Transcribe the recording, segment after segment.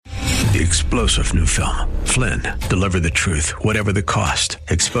The explosive new film, Flynn, deliver the truth, whatever the cost,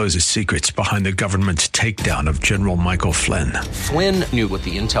 exposes secrets behind the government's takedown of General Michael Flynn. Flynn knew what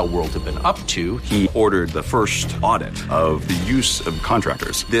the intel world had been up to. He ordered the first audit of the use of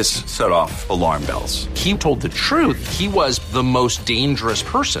contractors. This set off alarm bells. He told the truth. He was the most dangerous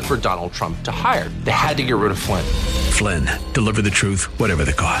person for Donald Trump to hire. They had to get rid of Flynn. Flynn, deliver the truth, whatever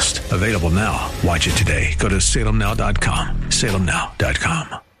the cost. Available now. Watch it today. Go to salemnow.com.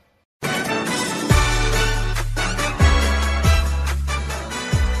 salemnow.com.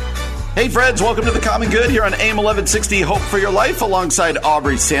 Hey friends, welcome to the Common Good here on AM 1160 Hope for Your Life alongside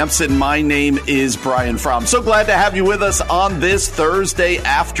Aubrey Sampson. My name is Brian Fromm. So glad to have you with us on this Thursday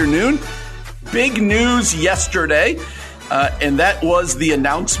afternoon. Big news yesterday, and that was the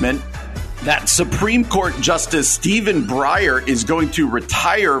announcement that Supreme Court Justice Stephen Breyer is going to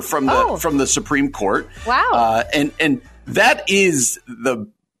retire from the Supreme Court. Wow. And that is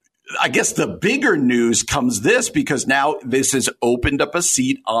I guess the bigger news comes this, because now this has opened up a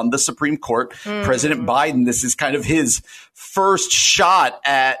seat on the Supreme Court. President Biden, this is kind of his first shot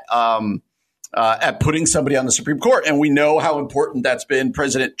at putting somebody on the Supreme Court. And we know how important that's been.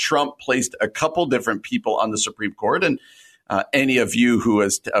 President Trump placed a couple different people on the Supreme Court. And any of you who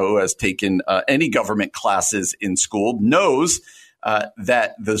has taken any government classes in school knows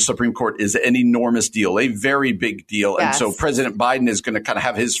that the Supreme Court is an enormous deal, a very big deal. Yes. And so President Biden is going to kind of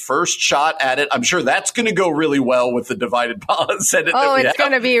have his first shot at it. I'm sure that's going to go really well with the divided Senate. It's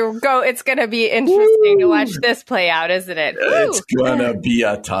going to be interesting to watch this play out, isn't it? It's going to be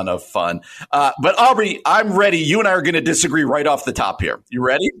a ton of fun. But Aubrey, I'm ready. You and I are going to disagree right off the top here. You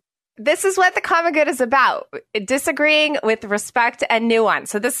ready? This is what the Common Good is about. Disagreeing with respect and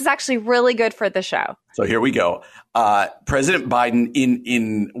nuance. So this is actually really good for the show. So here we go. President Biden,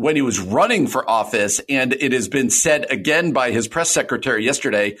 in when he was running for office, and it has been said again by his press secretary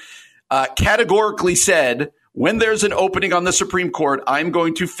yesterday, categorically said, when there's an opening on the Supreme Court, I'm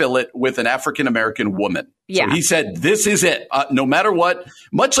going to fill it with an African-American woman. Yeah. So he said, this is it. No matter what,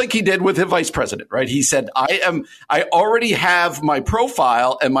 much like he did with the vice president, right? He said, I already have my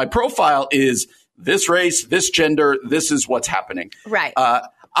profile, and my profile is this race, this gender, this is what's happening. Right.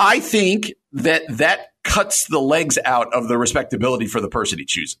 I think that cuts the legs out of the respectability for the person he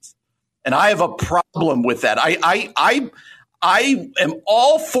chooses. And I have a problem with that. I am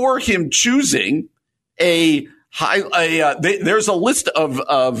all for him choosing there's a list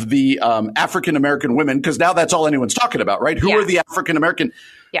of the African-American women, because now that's all anyone's talking about, right? Who are the African-American?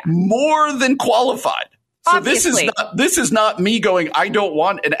 Yeah. More than qualified. So Obviously. this is not me going, I don't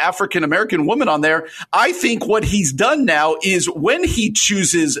want an African-American woman on there. I think what he's done now is when he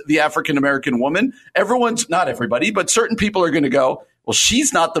chooses the African-American woman, not everybody, but certain people are going to go, well,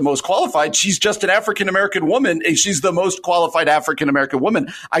 she's not the most qualified. She's just an African-American woman, and she's the most qualified African-American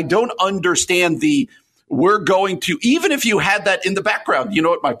woman. I don't understand we're going to, even if you had that in the background, you know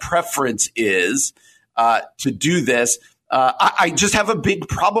what my preference is to do this. I just have a big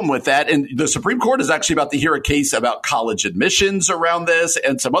problem with that. And the Supreme Court is actually about to hear a case about college admissions around this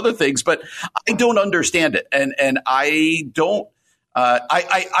and some other things, but I don't understand it. And I don't,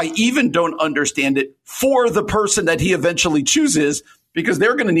 I even don't understand it for the person that he eventually chooses, because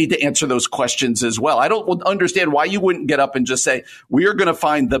they're going to need to answer those questions as well. I don't understand why you wouldn't get up and just say, we are going to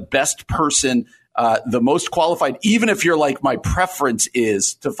find the best person, the most qualified, even if you're like, my preference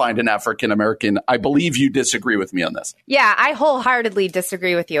is to find an African-American. I believe you disagree with me on this. Yeah, I wholeheartedly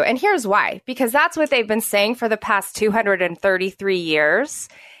disagree with you. And here's why. Because that's what they've been saying for the past 233 years.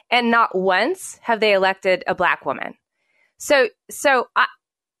 And not once have they elected a black woman. So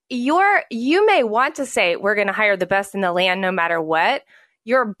you may want to say we're going to hire the best in the land no matter what.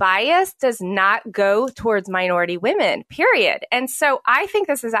 Your bias does not go towards minority women, period. And so I think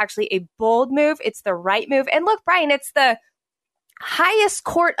this is actually a bold move. It's the right move. And look, Brian, it's the highest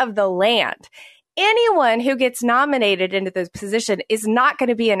court of the land. Anyone who gets nominated into this position is not going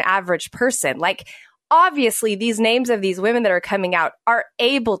to be an average person. Like, obviously, these names of these women that are coming out are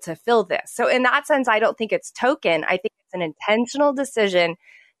able to fill this. So in that sense, I don't think it's token. I think it's an intentional decision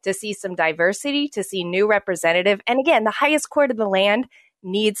to see some diversity, to see new representative. And again, the highest court of the land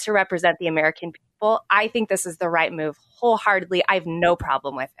needs to represent the American people. I think this is the right move wholeheartedly. I have no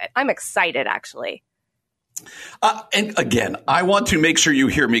problem with it. I'm excited, actually. And again, I want to make sure you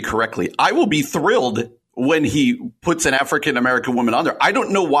hear me correctly. I will be thrilled when he puts an African-American woman on there. I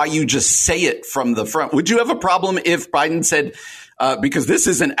don't know why you just say it from the front. Would you have a problem if Biden said, because this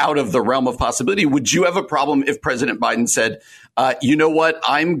isn't out of the realm of possibility, would you have a problem if President Biden said, you know what,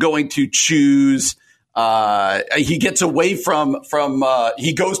 I'm going to choose, he gets away from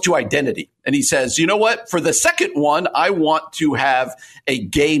he goes to identity. And he says, you know what? For the second one, I want to have a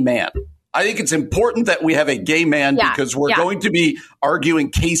gay man. I think it's important that we have a gay man because we're going to be arguing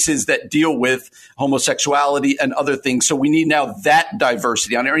cases that deal with homosexuality and other things. So we need now that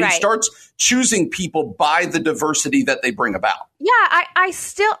diversity on there. And he starts choosing people by the diversity that they bring about. Yeah,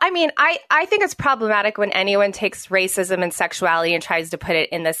 I think it's problematic when anyone takes racism and sexuality and tries to put it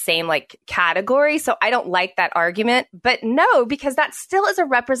in the same category. So I don't like that argument. But no, because that still is a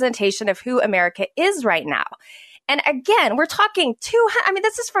representation of who America is right now. And again, we're talking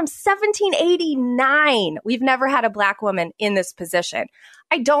this is from 1789. We've never had a Black woman in this position.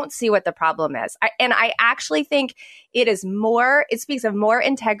 I don't see what the problem is. I actually think it speaks of more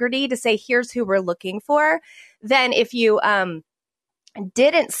integrity to say, here's who we're looking for, than if you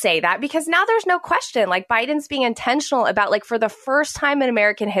didn't say that, because now there's no question. Biden's being intentional about for the first time in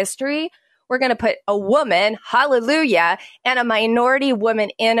American history, we're going to put a woman, hallelujah, and a minority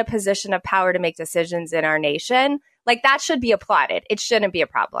woman in a position of power to make decisions in our nation. That should be applauded. It shouldn't be a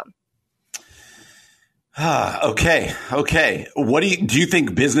problem. Okay. What do you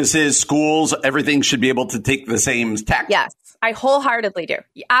think businesses, schools, everything should be able to take the same tack? Yes, I wholeheartedly do.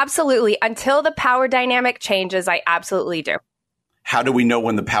 Absolutely. Until the power dynamic changes, I absolutely do. How do we know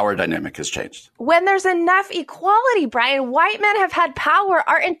when the power dynamic has changed? When there's enough equality, Brian. White men have had power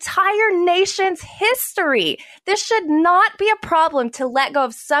our entire nation's history. This should not be a problem to let go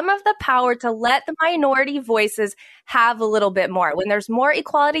of some of the power, to let the minority voices have a little bit more. When there's more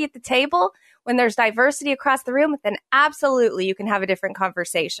equality at the table, when there's diversity across the room, then absolutely you can have a different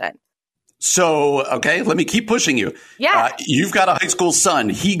conversation. So, okay, let me keep pushing you. Yeah. You've got a high school son.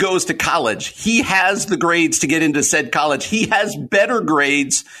 He goes to college. He has the grades to get into said college. He has better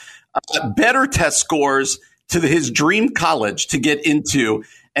grades, better test scores to his dream college to get into.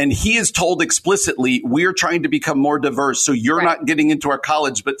 And he is told explicitly, we're trying to become more diverse. So you're not getting into our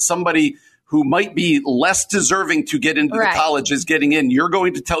college, but somebody who might be less deserving to get into the college is getting in. You're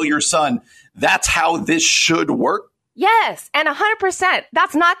going to tell your son, that's how this should work? Yes, and 100%.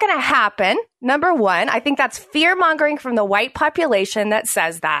 That's not going to happen. Number one, I think that's fear-mongering from the white population that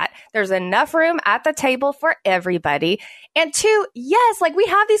says that. There's enough room at the table for everybody. And two, yes, we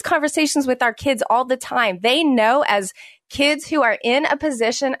have these conversations with our kids all the time. They know, as kids who are in a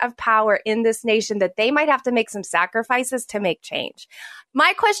position of power in this nation, that they might have to make some sacrifices to make change.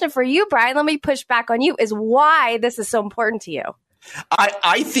 My question for you, Brian, let me push back on you, is why this is so important to you.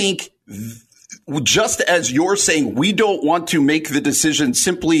 I think just as you're saying, we don't want to make the decision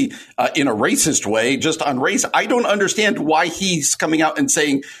simply in a racist way, just on race. I don't understand why he's coming out and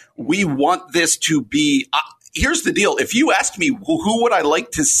saying we want this to be. Here's the deal. If you asked me who would I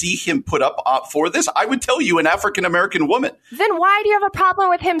like to see him put up for this, I would tell you an African-American woman. Then why do you have a problem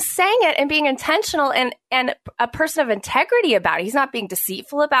with him saying it and being intentional and a person of integrity about it? He's not being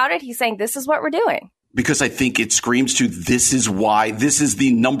deceitful about it. He's saying this is what we're doing. Because I think it screams to this is why, this is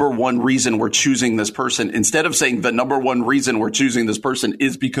the number one reason we're choosing this person, instead of saying the number one reason we're choosing this person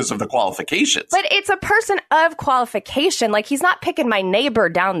is because of the qualifications. But it's a person of qualification. He's not picking my neighbor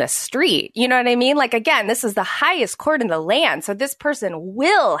down the street. You know what I mean? Again, this is the highest court in the land. So this person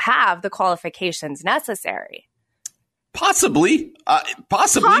will have the qualifications necessary. Possibly, but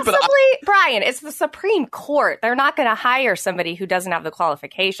Brian, it's the Supreme Court. They're not going to hire somebody who doesn't have the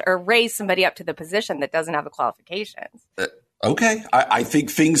qualification, or raise somebody up to the position that doesn't have the qualifications. Okay. I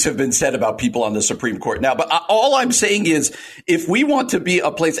think things have been said about people on the Supreme Court now, but all I'm saying is, if we want to be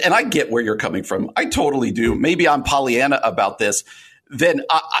a place, and I get where you're coming from, I totally do. Maybe I'm Pollyanna about this. Then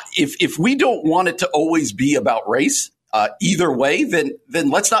if we don't want it to always be about race, either way, then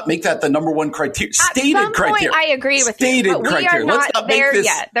let's not make that the number one criteria. Stated criteria. I agree with you, but we are not there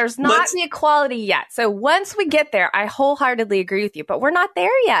yet. There's not the equality yet. So once we get there, I wholeheartedly agree with you, but we're not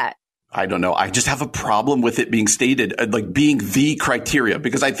there yet. I don't know. I just have a problem with it being stated, being the criteria,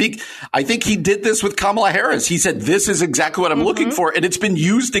 because I think he did this with Kamala Harris. He said, this is exactly what I'm looking for, and it's been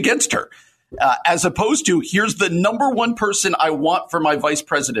used against her. As opposed to, here's the number one person I want for my vice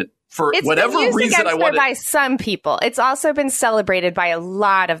president. For whatever reason I want it. By some people. It's also been celebrated by a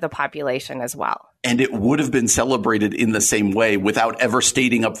lot of the population as well. And it would have been celebrated in the same way without ever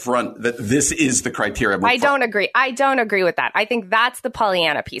stating up front that this is the criteria. I don't agree. I don't agree with that. I think that's the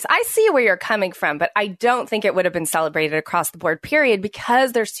Pollyanna piece. I see where you're coming from, but I don't think it would have been celebrated across the board, period,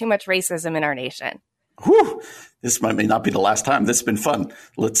 because there's too much racism in our nation. Whew. This may not be the last time. This has been fun.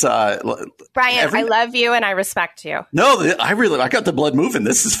 Let's, Brian, I love you and I respect you. No, I got the blood moving.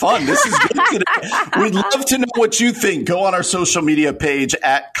 This is fun. This is good today. We'd love to know what you think. Go on our social media page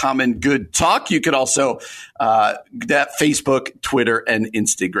at Common Good Talk. You could also, that Facebook, Twitter, and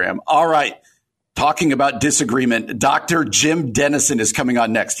Instagram. All right. Talking about disagreement, Dr. Jim Denison is coming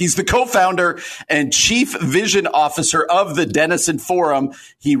on next. He's the co-founder and chief vision officer of the Denison Forum.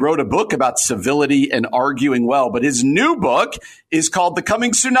 He wrote a book about civility and arguing well, but his new book is called The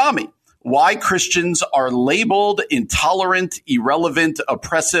Coming Tsunami: Why Christians Are Labeled Intolerant, Irrelevant,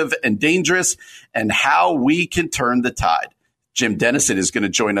 Oppressive, and Dangerous, and How We Can Turn the Tide. Jim Denison is going to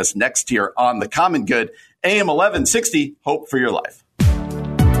join us next here on The Common Good, AM 1160, Hope for Your Life.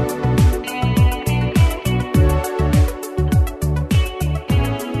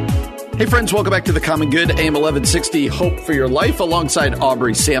 Hey friends, welcome back to The Common Good, AM 1160, Hope for Your Life, alongside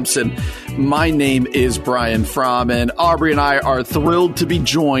Aubrey Sampson. My name is Brian Fromm, and Aubrey and I are thrilled to be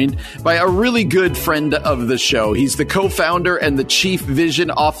joined by a really good friend of the show. He's the co-founder and the chief vision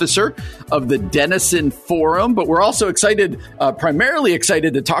officer of the Denison Forum, but we're also excited, primarily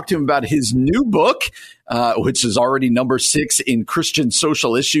excited to talk to him about his new book, which is already number 6 in Christian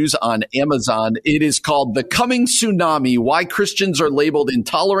social issues on Amazon. It is called The Coming Tsunami: Why Christians Are Labeled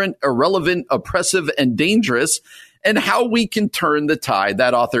Intolerant, Irrelevant, Oppressive, and Dangerous, and How We Can Turn the Tide.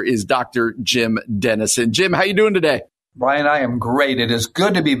 That author is Dr. Jim Denison. Jim, how you doing today? Brian, I am great. It is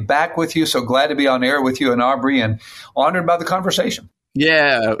good to be back with you. So glad to be on air with you and Aubrey, and honored by the conversation.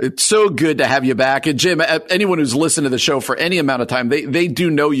 Yeah, it's so good to have you back. And Jim, anyone who's listened to the show for any amount of time, they do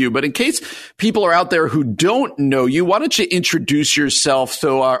know you. But in case people are out there who don't know you, why don't you introduce yourself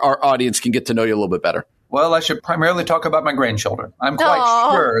so our audience can get to know you a little bit better? Well, I should primarily talk about my grandchildren. I'm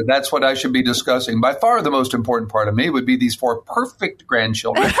quite sure that's what I should be discussing. By far, the most important part of me would be these 4 perfect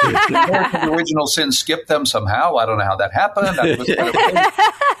grandchildren. The original sin skipped them somehow. I don't know how that happened.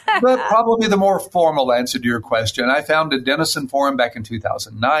 But probably the more formal answer to your question, I founded Denison Forum back in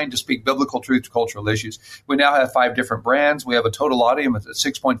 2009 to speak biblical truth to cultural issues. We now have 5 different brands. We have a total audience of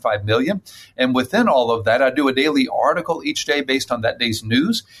 6.5 million. And within all of that, I do a daily article each day based on that day's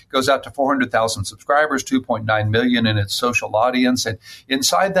news. It goes out to 400,000 subscribers, 2.9 million in its social audience. And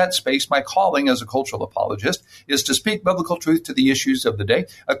inside that space, my calling as a cultural apologist is to speak biblical truth to the issues of the day,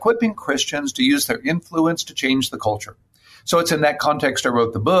 equipping Christians to use their influence to change the culture. So it's in that context I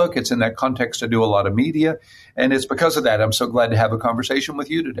wrote the book. It's in that context I do a lot of media. And it's because of that I'm so glad to have a conversation with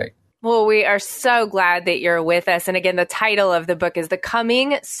you today. Well, we are so glad that you're with us. And again, the title of the book is The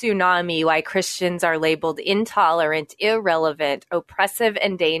Coming Tsunami: Why Christians Are Labeled Intolerant, Irrelevant, Oppressive,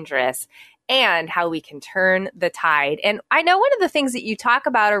 and Dangerous, and How We Can Turn the Tide. And I know one of the things that you talk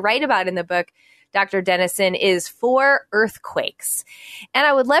about or write about in the book, Dr. Denison, is 4 earthquakes. And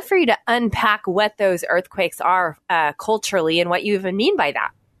I would love for you to unpack what those earthquakes are culturally and what you even mean by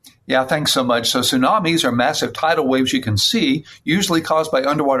that. Yeah, thanks so much. So tsunamis are massive tidal waves you can see, usually caused by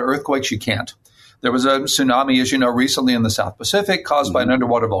underwater earthquakes you can't. There was a tsunami, as you know, recently in the South Pacific caused by an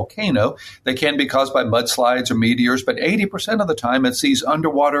underwater volcano. They can be caused by mudslides or meteors, but 80% of the time it's these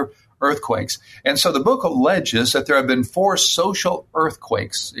underwater earthquakes. And so the book alleges that there have been 4 social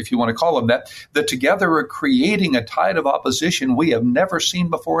earthquakes, if you want to call them that together are creating a tide of opposition we have never seen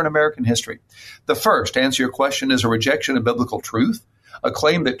before in American history. The first, to answer your question, is a rejection of biblical truth, a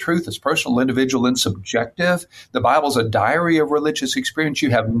claim that truth is personal, individual, and subjective. The Bible's a diary of religious experience you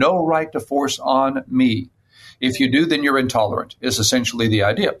have no right to force on me. If you do, then you're intolerant, is essentially the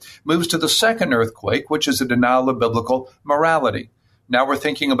idea. Moves to the second earthquake, which is a denial of biblical morality. Now we're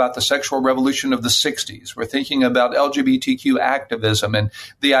thinking about the sexual revolution of the 60s. We're thinking about LGBTQ activism and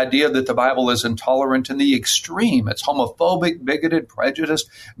the idea that the Bible is intolerant in the extreme. It's homophobic, bigoted, prejudiced,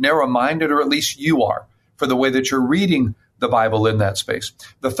 narrow-minded, or at least you are, for the way that you're reading the Bible in that space.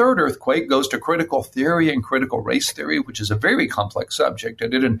 The third earthquake goes to critical theory and critical race theory, which is a very complex subject. I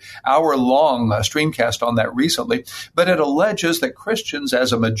did an hour-long streamcast on that recently, but it alleges that Christians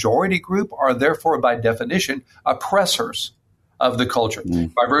as a majority group are therefore by definition oppressors of the culture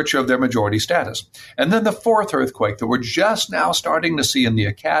by virtue of their majority status. And then the fourth earthquake that we're just now starting to see in the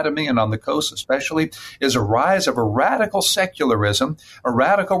academy and on the coast especially is a rise of a radical secularism, a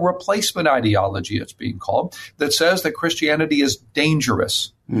radical replacement ideology, it's being called, that says that Christianity is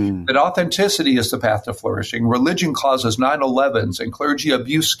dangerous, that authenticity is the path to flourishing. Religion causes 9/11s and clergy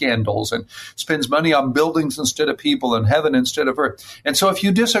abuse scandals and spends money on buildings instead of people and heaven instead of earth. And so if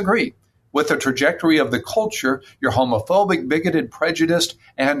you disagree with the trajectory of the culture, you're homophobic, bigoted, prejudiced,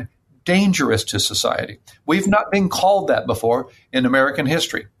 and dangerous to society. We've not been called that before in American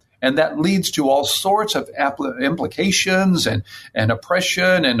history. And that leads to all sorts of implications and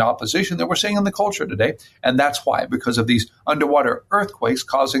oppression and opposition that we're seeing in the culture today. And that's why, because of these underwater earthquakes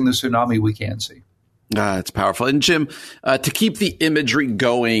causing the tsunami we can see. It's powerful. And Jim, to keep the imagery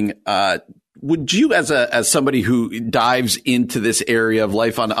going, Would you, as somebody who dives into this area of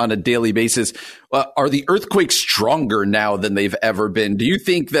life on a daily basis, are the earthquakes stronger now than they've ever been? Do you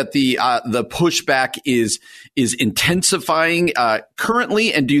think that the pushback is intensifying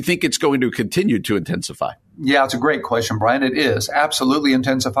currently, and do you think it's going to continue to intensify? Yeah, it's a great question, Brian. It is absolutely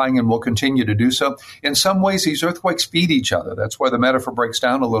intensifying and will continue to do so. In some ways, these earthquakes feed each other. That's where the metaphor breaks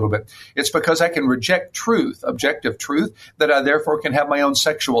down a little bit. It's because I can reject truth, objective truth, that I therefore can have my own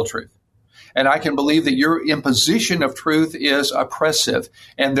sexual truth. And I can believe that your imposition of truth is oppressive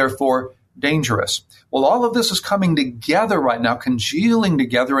and therefore dangerous. Well, all of this is coming together right now, congealing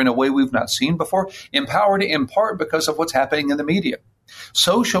together in a way we've not seen before, empowered in part because of what's happening in the media.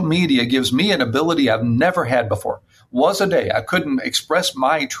 Social media gives me an ability I've never had before. Was a day I couldn't express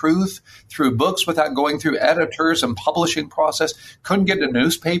my truth through books without going through editors and publishing process. Couldn't get a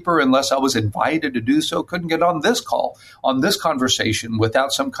newspaper unless I was invited to do so. Couldn't get on this call, on this conversation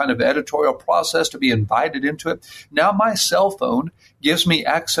without some kind of editorial process to be invited into it. Now my cell phone gives me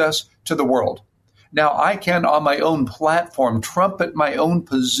access to the world. Now I can, on my own platform, trumpet my own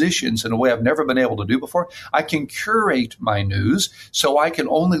positions in a way I've never been able to do before. I can curate my news so I can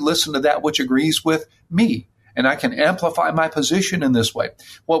only listen to that which agrees with me. And I can amplify my position in this way.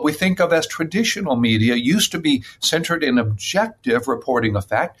 What we think of as traditional media used to be centered in objective reporting of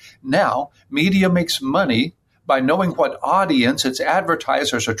fact. Now, media makes money by knowing what audience its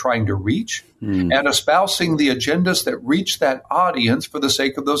advertisers are trying to reach and espousing the agendas that reach that audience for the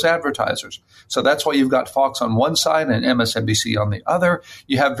sake of those advertisers. So that's why you've got Fox on one side and MSNBC on the other.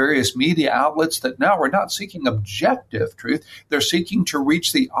 You have various media outlets that now are not seeking objective truth. They're seeking to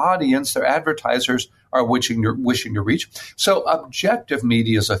reach the audience their advertisers are wishing to reach. So objective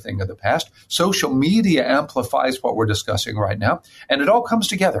media is a thing of the past. Social media amplifies what we're discussing right now. And it all comes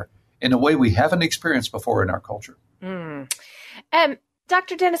together in a way we haven't experienced before in our culture.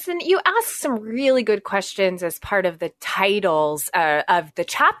 Dr. Denison, you asked some really good questions as part of the titles of the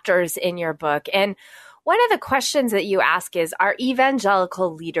chapters in your book. And one of the questions that you ask is, are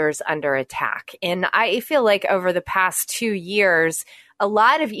evangelical leaders under attack? And I feel like over the past 2 years, a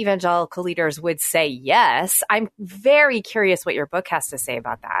lot of evangelical leaders would say yes. I'm very curious what your book has to say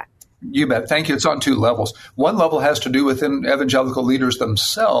about that. You bet. Thank you. It's on two levels. One level has to do with evangelical leaders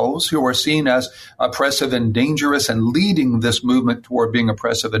themselves who are seen as oppressive and dangerous and leading this movement toward being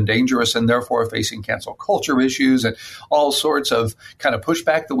oppressive and dangerous and therefore facing cancel culture issues and all sorts of kind of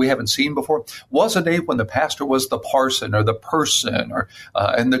pushback that we haven't seen before. Was a day when the pastor was the parson or the person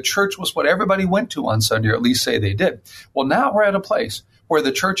and the church was what everybody went to on Sunday, or at least say they did. Well, now we're at a place where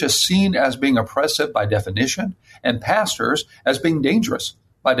the church is seen as being oppressive by definition and pastors as being dangerous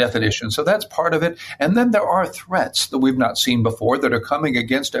by definition. So that's part of it. And then there are threats that we've not seen before that are coming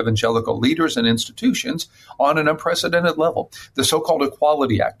against evangelical leaders and institutions on an unprecedented level. The so-called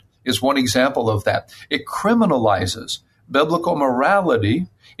Equality Act is one example of that. It criminalizes biblical morality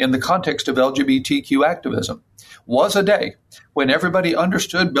in the context of LGBTQ activism. Was a day when everybody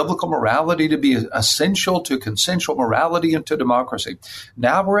understood biblical morality to be essential to consensual morality and to democracy.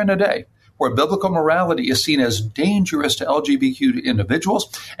 Now we're in a day where biblical morality is seen as dangerous to LGBTQ individuals,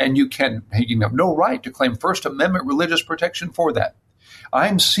 and you have no right to claim First Amendment religious protection for that.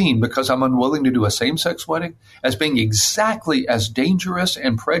 I'm seen, because I'm unwilling to do a same-sex wedding, as being exactly as dangerous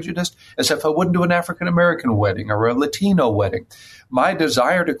and prejudiced as if I wouldn't do an African-American wedding or a Latino wedding. My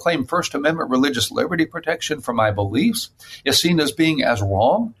desire to claim First Amendment religious liberty protection for my beliefs is seen as being as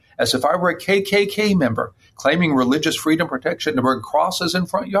wrong as if I were a KKK member claiming religious freedom protection to burn crosses in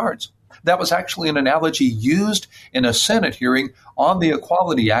front yards. That was actually an analogy used in a Senate hearing on the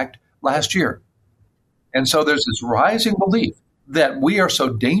Equality Act last year. And so there's this rising belief that we are so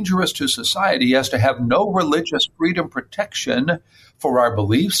dangerous to society as to have no religious freedom protection for our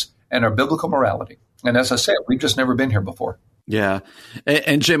beliefs and our biblical morality. And as I said, we've just never been here before. Yeah.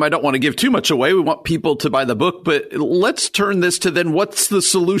 And Jim, I don't want to give too much away. We want people to buy the book, but let's turn this to then what's the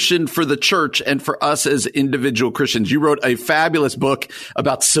solution for the church and for us as individual Christians? You wrote a fabulous book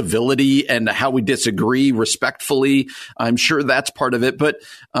about civility and how we disagree respectfully. I'm sure that's part of it. But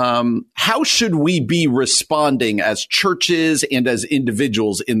how should we be responding as churches and as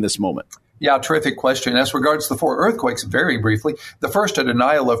individuals in this moment? Yeah, terrific question. As regards the 4 earthquakes, very briefly, the first, a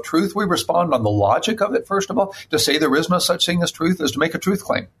denial of truth. We respond on the logic of it, first of all. To say there is no such thing as truth is to make a truth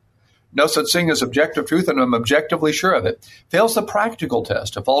claim. No such thing as objective truth, and I'm objectively sure of it. Fails the practical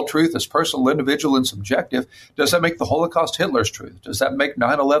test. If all truth is personal, individual, and subjective, does that make the Holocaust Hitler's truth? Does that make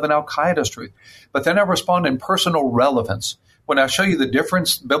 9/11 Al-Qaeda's truth? But then I respond in personal relevance. When I show you the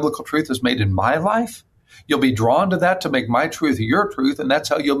difference biblical truth has made in my life, you'll be drawn to that to make my truth your truth, and that's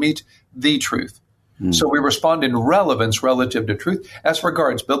how you'll meet the truth. So we respond in relevance relative to truth. As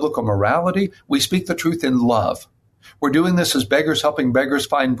regards biblical morality, we speak the truth in love. We're doing this as beggars helping beggars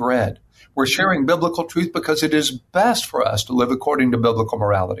find bread. We're sharing biblical truth because it is best for us to live according to biblical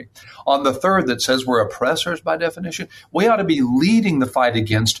morality. On the third, that says we're oppressors by definition, we ought to be leading the fight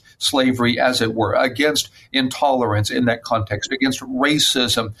against slavery, as it were, against intolerance in that context, against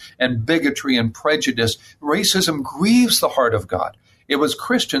racism and bigotry and prejudice. Racism grieves the heart of God. It was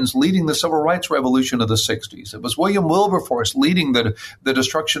Christians leading the civil rights revolution of the 60s. It was William Wilberforce leading the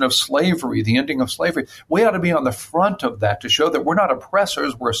destruction of slavery, the ending of slavery. We ought to be on the front of that to show that we're not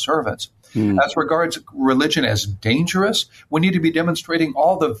oppressors, we're servants. As regards religion as dangerous, we need to be demonstrating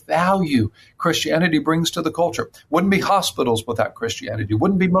all the value Christianity brings to the culture. Wouldn't be hospitals without Christianity.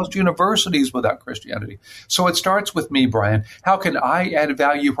 Wouldn't be most universities without Christianity. So it starts with me, Brian. How can I add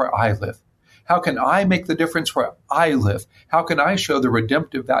value where I live? How can I make the difference where I live? How can I show the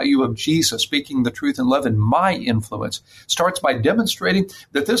redemptive value of Jesus, speaking the truth in love in my influence? Starts by demonstrating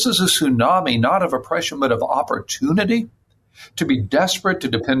that this is a tsunami, not of oppression, but of opportunity. To be desperate, to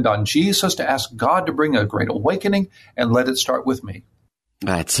depend on Jesus, to ask God to bring a great awakening, and let it start with me.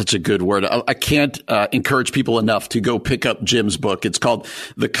 That's such a good word. I can't encourage people enough to go pick up Jim's book. It's called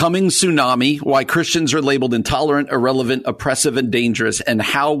The Coming Tsunami, Why Christians Are Labeled Intolerant, Irrelevant, Oppressive, and Dangerous, and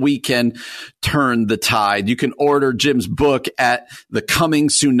How We Can Turn the Tide. You can order Jim's book at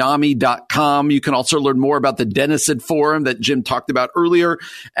thecomingtsunami.com. You can also learn more about the Denison Forum that Jim talked about earlier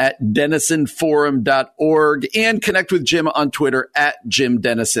at denisonforum.org, and connect with Jim on Twitter at Jim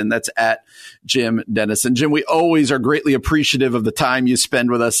Denison. That's at Jim Denison. Jim, we always are greatly appreciative of the time you spend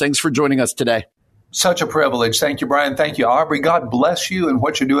with us. Thanks for joining us today. Such a privilege. Thank you, Brian. Thank you, Aubrey. God bless you and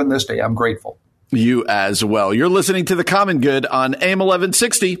what you're doing this day. I'm grateful. You as well. You're listening to The Common Good on AM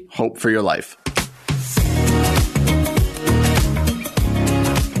 1160. Hope for your life.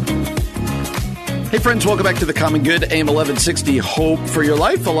 Hey, friends, welcome back to The Common Good, AM 1160, Hope for Your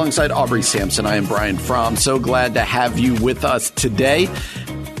Life, alongside Aubrey Sampson. I am Brian Fromm. So glad to have you with us today.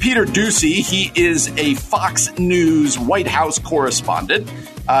 Peter Doocy, he is a Fox News White House correspondent.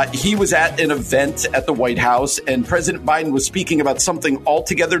 He was at an event at the White House, and President Biden was speaking about something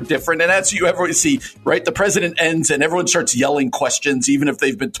altogether different. And as you ever see, right, the president ends and everyone starts yelling questions, even if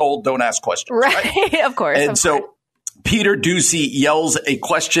they've been told don't ask questions. Right? Of course. And so Peter Doocy yells a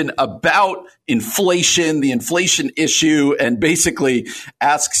question about inflation, the inflation issue, and basically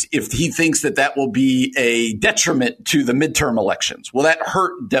asks if he thinks that that will be a detriment to the midterm elections. Will that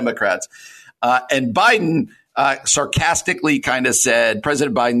hurt Democrats? And Biden sarcastically kind of said,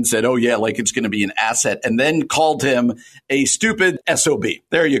 President Biden said, oh, yeah, like it's going to be an asset, and then called him a stupid SOB.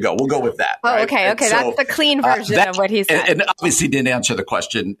 There you go. We'll go with that. Oh, right? okay. And that's the clean version of what he said. And obviously didn't answer the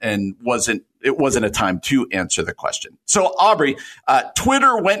question, and it wasn't a time to answer the question. So, Aubrey,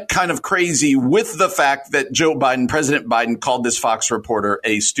 Twitter went kind of crazy with the fact that President Biden called this Fox reporter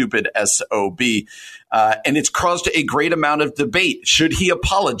a stupid SOB. And it's caused a great amount of debate. Should he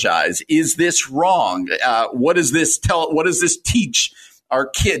apologize? Is this wrong? What does this teach our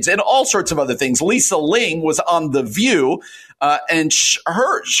kids? And all sorts of other things. Lisa Ling was on The View, and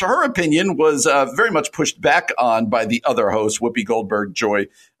her opinion was very much pushed back on by the other hosts, Whoopi Goldberg, Joy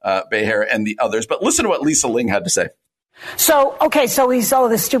Behar, and the others. But listen to what Lisa Ling had to say. So he's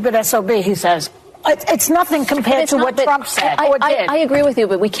the stupid SOB, he says. It's nothing compared to what Trump said. I agree with you,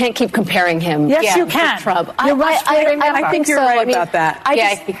 but we can't keep comparing him. Yes, you can. To Trump. I think you're so. right about that.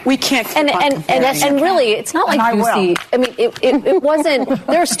 We can't keep and really, it's not like Doocy. I mean, it wasn't.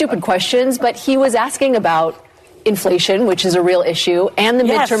 There are stupid questions, but he was asking about inflation, which is a real issue, and the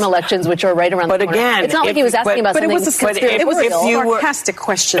midterm elections, which are right around the corner. But again, it's not like he was asking about something. It was a sarcastic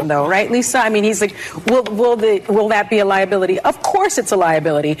question, though, right, Lisa? I mean, he's like, will that be a liability? Of course, it's a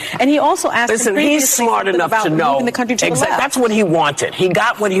liability. And he also asked. Listen, he's smart enough to know the country to the left. That's what he wanted. He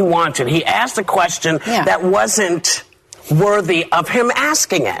got what he wanted. He asked a question that wasn't worthy of him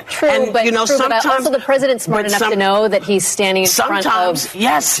asking it. True, but sometimes also the president's smart enough to know that he's standing in front of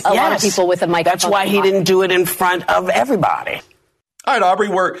a lot of people with a microphone. That's why he didn't do it in front of everybody. All right, Aubrey,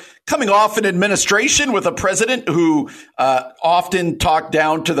 we're coming off an administration with a president who often talked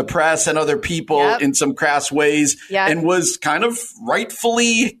down to the press and other people in some crass ways and was kind of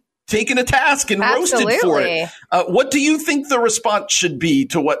rightfully taken to task and roasted for it. What do you think the response should be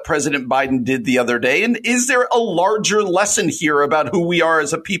to what President Biden did the other day? And is there a larger lesson here about who we are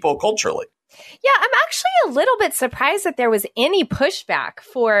as a people culturally? Yeah, I'm actually a little bit surprised that there was any pushback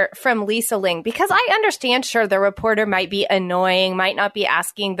from Lisa Ling, because I understand, sure, the reporter might be annoying, might not be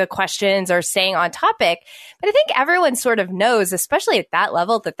asking the questions or staying on topic, but I think everyone sort of knows, especially at that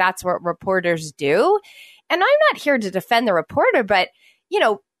level, that that's what reporters do. And I'm not here to defend the reporter, but,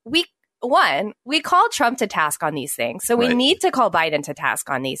 one, we call Trump to task on these things. So we need to call Biden to task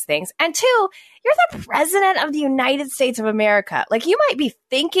on these things. And two, you're the president of the United States of America. Like, you might be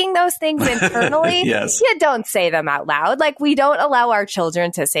thinking those things internally. Yes. You don't say them out loud. Like, we don't allow our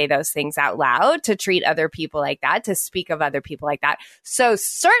children to say those things out loud, to treat other people like that, to speak of other people like that. So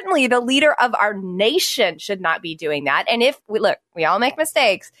certainly the leader of our nation should not be doing that. And if we all make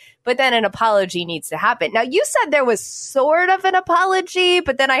mistakes, but then an apology needs to happen. Now, you said there was sort of an apology,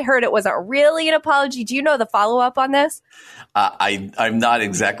 but then I heard it wasn't really an apology. Do you know the follow-up on this? I'm not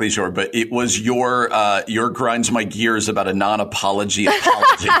exactly sure, but it was your grinds my gears about a non-apology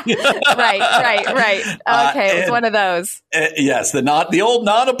apology. Right. Okay, it was one of those. Yes, the old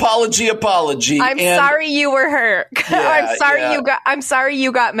non-apology apology. I'm sorry you were hurt. I'm sorry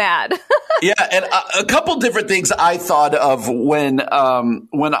you got mad. Yeah, and a couple different things I thought of when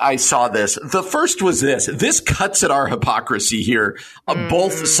I saw this. The first was this. This cuts at our hypocrisy here on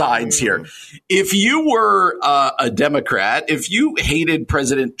both sides here. If you were a Democrat, if you hated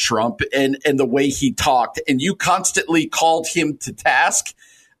President Trump and the way he talked, and you constantly called him to task,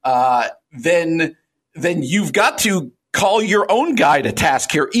 then you've got to call your own guy to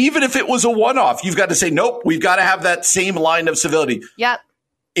task here. Even if it was a one-off, you've got to say, nope, we've got to have that same line of civility. Yep.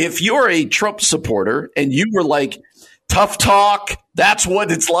 If you're a Trump supporter and you were like, tough talk, that's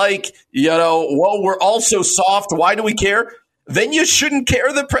what it's like, well, we're all so soft, why do we care? Then you shouldn't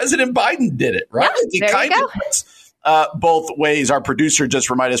care that President Biden did it, right? Yeah, it kind of cuts both ways. Our producer just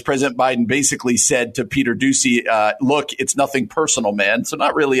reminded us President Biden basically said to Peter Doocy, look, it's nothing personal, man. So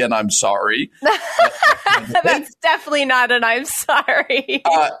not really an I'm sorry. That's definitely not an I'm sorry.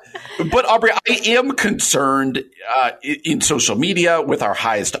 But Aubrey, I am concerned in social media with our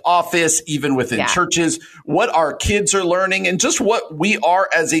highest office, even within churches, what our kids are learning and just what we are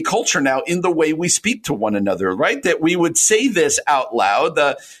as a culture now in the way we speak to one another, right? That we would say this out loud,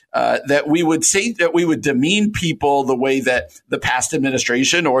 that we would demean people the way that the past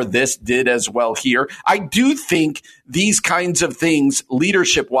administration or this did as well here. I do think these kinds of things,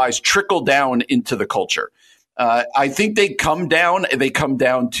 leadership-wise, trickle down into the culture. I think they come down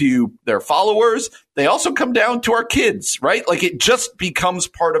to their followers. They also come down to our kids, right? Like, it just becomes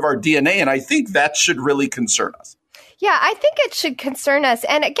part of our DNA. And I think that should really concern us. Yeah, I think it should concern us.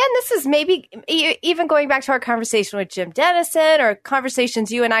 And again, this is maybe even going back to our conversation with Jim Denison or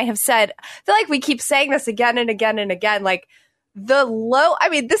conversations you and I have said. I feel like we keep saying this again and again and again, like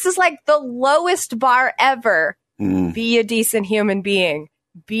this is like the lowest bar ever. Be a decent human being.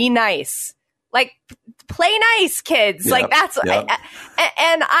 Be nice. Like, play nice, kids. Yep, like, that's, yep.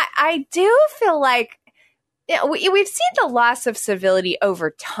 And I do feel like, we've seen the loss of civility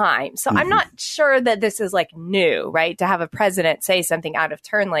over time. So I'm not sure that this is like new, right? To have a president say something out of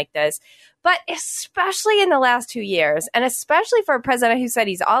turn like this. But especially in the last 2 years, and especially for a president who said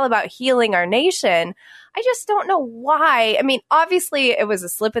he's all about healing our nation, I just don't know why. I mean, obviously it was a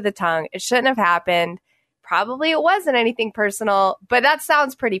slip of the tongue. It shouldn't have happened. Probably it wasn't anything personal, but that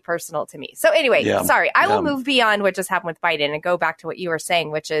sounds pretty personal to me. So anyway, sorry, I will move beyond what just happened with Biden and go back to what you were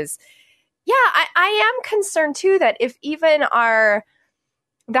saying, which is, I am concerned too that if even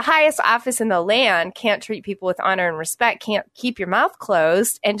the highest office in the land can't treat people with honor and respect, can't keep your mouth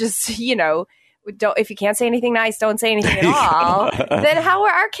closed and just, if you can't say anything nice, don't say anything at all, then how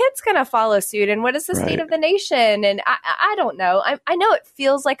are our kids going to follow suit? And what is the state of the nation? And I don't know. I know it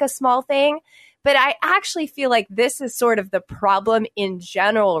feels like a small thing, but I actually feel like this is sort of the problem in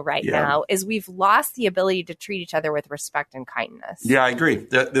general right now, is we've lost the ability to treat each other with respect and kindness. Yeah, I agree.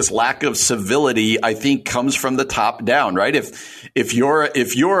 This lack of civility, I think, comes from the top down, right? We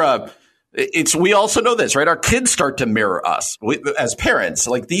also know this, right? Our kids start to mirror us as parents.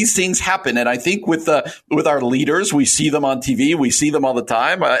 Like, these things happen. And I think with our leaders, we see them on TV. We see them all the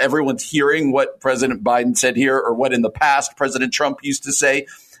time. Everyone's hearing what President Biden said here or what in the past President Trump used to say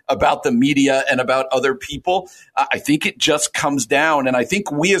about the media and about other people. I think it just comes down. And I think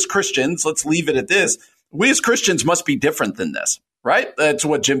we as Christians, let's leave it at this, we as Christians must be different than this, right? That's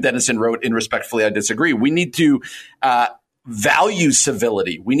what Jim Denison wrote in Respectfully I Disagree. We need to value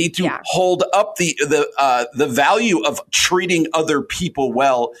civility. We need to hold up the value of treating other people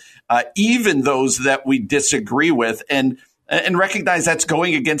well, even those that we disagree with, and recognize that's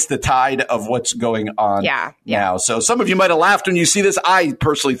going against the tide of what's going on now. So some of you might have laughed when you see this. I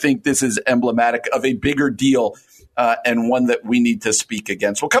personally think this is emblematic of a bigger deal and one that we need to speak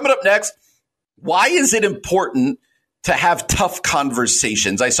against. Well, coming up next, why is it important to have tough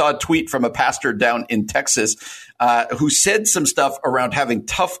conversations? I saw a tweet from a pastor down in Texas who said some stuff around having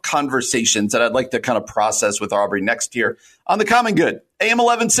tough conversations that I'd like to kind of process with Aubrey next year on The Common Good. AM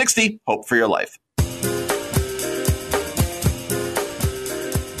 1160, Hope for Your Life.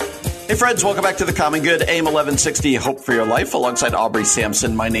 Hey friends, welcome back to The Common Good, AM 1160, Hope for Your Life, alongside Aubrey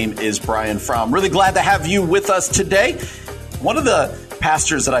Sampson. My name is Brian Fromm. Really glad to have you with us today. One of the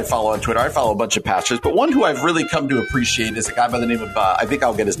pastors that I follow on Twitter, I follow a bunch of pastors, but one who I've really come to appreciate is a guy by the name of, I think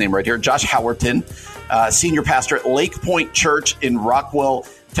I'll get his name right here, Josh Howerton, senior pastor at Lake Point Church in Rockwell,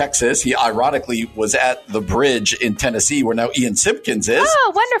 Texas. He ironically was at the bridge in Tennessee where now Ian Simpkins is.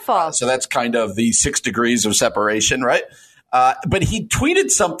 Oh, wonderful. So that's kind of the 6 degrees of separation, right? But he tweeted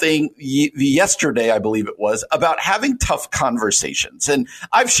something yesterday, I believe it was, about having tough conversations. And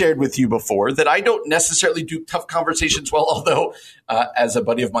I've shared with you before that I don't necessarily do tough conversations well, although, as a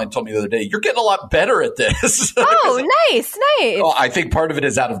buddy of mine told me the other day, you're getting a lot better at this. Oh, nice. Well, I think part of it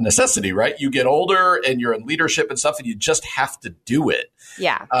is out of necessity, right? You get older and you're in leadership and stuff, and you just have to do it.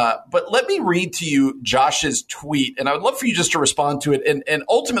 Yeah. But let me read to you Josh's tweet, and I would love for you just to respond to it. And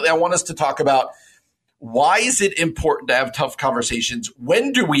ultimately, I want us to talk about, why is it important to have tough conversations?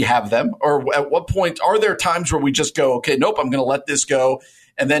 When do we have them? Or at what point are there times where we just go, okay, nope, I'm going to let this go.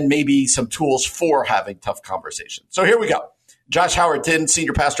 And then maybe some tools for having tough conversations. So here we go. Josh Howerton,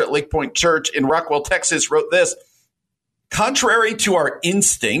 senior pastor at Lake Point Church in Rockwell, Texas, wrote this: contrary to our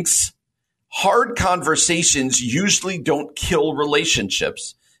instincts, hard conversations usually don't kill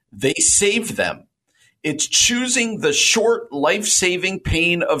relationships. They save them. It's choosing the short, life-saving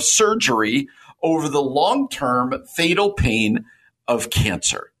pain of surgery over the long-term fatal pain of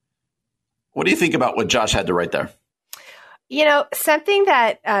cancer. What do you think about what Josh had to write there? You know, something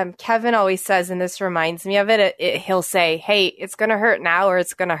that Kevin always says, and this reminds me of it, he'll say, hey, it's going to hurt now or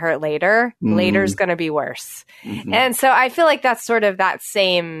it's going to hurt later. Mm-hmm. Later's going to be worse. Mm-hmm. And so I feel like that's sort of that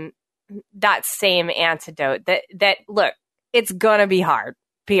same antidote that look, it's going to be hard.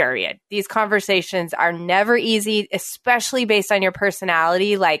 Period. These conversations are never easy, especially based on your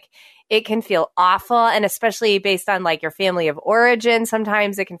personality. Like, it can feel awful, and especially based on like your family of origin,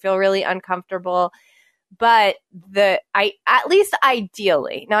 sometimes it can feel really uncomfortable. But at least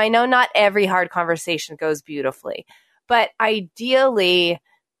ideally, now I know not every hard conversation goes beautifully, but ideally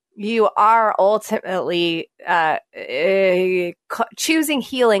you are ultimately choosing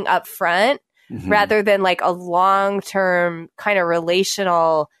healing up front, mm-hmm. rather than like a long-term kind of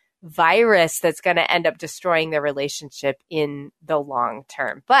relational virus that's going to end up destroying the relationship in the long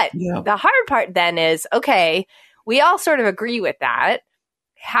term. But the hard part then is, okay, we all sort of agree with that.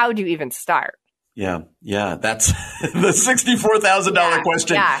 How do you even start? Yeah. That's the $64,000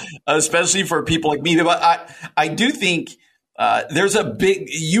 question, especially for people like me. But I do think there's a big,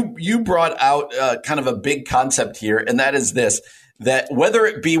 you brought out kind of a big concept here, and that is this, that whether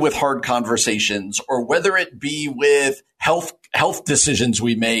it be with hard conversations or whether it be with health decisions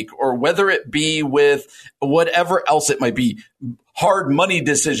we make, or whether it be with whatever else it might be, hard money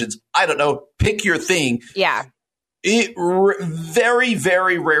decisions, I don't know, pick your thing. Yeah. It very,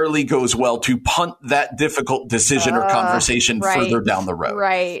 very rarely goes well to punt that difficult decision or conversation further down the road.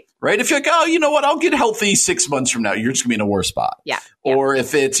 Right. If you're like, oh, you know what, I'll get healthy 6 months from now, you're just going to be in a worse spot. Yeah. Or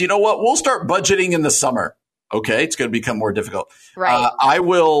if it's, you know what, we'll start budgeting in the summer. Okay, it's going to become more difficult. Right. I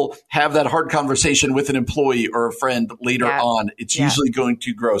will have that hard conversation with an employee or a friend later on. It's usually going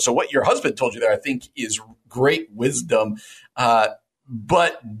to grow. So what your husband told you there, I think, is great wisdom,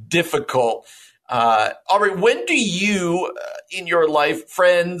 but difficult. Aubrey, when do you, in your life,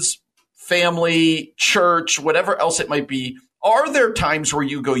 friends, family, church, whatever else it might be, are there times where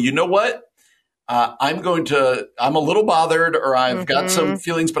you go, you know what? I'm a little bothered, or I've got some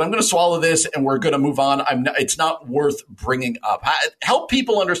feelings, but I'm going to swallow this and we're going to move on. It's not worth bringing up. Help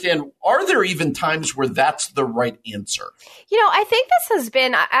people understand, are there even times where that's the right answer? You know, I think this has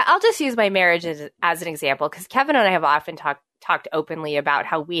been, I'll just use my marriage as an example, because Kevin and I have often talked openly about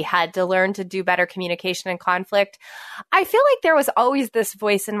how we had to learn to do better communication and conflict. I feel like there was always this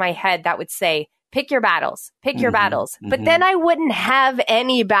voice in my head that would say, pick your battles, your battles. But then I wouldn't have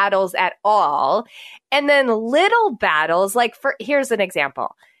any battles at all. And then little battles, here's an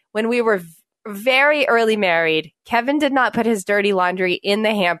example. When we were very early married, Kevin did not put his dirty laundry in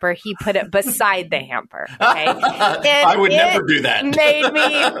the hamper. He put it beside the hamper. Okay? I would never do that. Made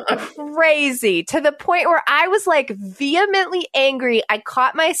me crazy, to the point where I was like vehemently angry. I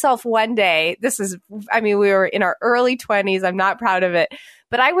caught myself one day. We were in our early 20s. I'm not proud of it.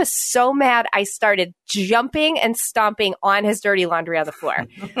 But I was so mad, I started jumping and stomping on his dirty laundry on the floor.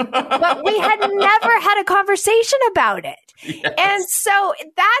 But we had never had a conversation about it. Yes. And so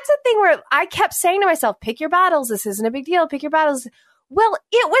that's a thing where I kept saying to myself, pick your battles. This isn't a big deal. Pick your battles. Well,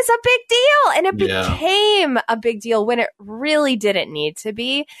 it was a big deal, and it became a big deal when it really didn't need to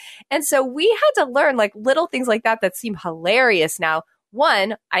be. And so we had to learn, like, little things like that seem hilarious now.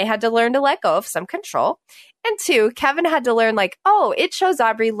 one, I had to learn to let go of some control. And two, Kevin had to learn like, oh, it shows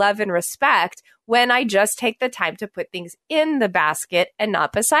Aubrey love and respect when I just take the time to put things in the basket and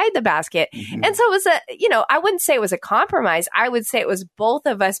not beside the basket. Mm-hmm. And so it was I wouldn't say it was a compromise. I would say it was both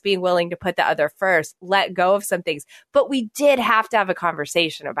of us being willing to put the other first, let go of some things. But we did have to have a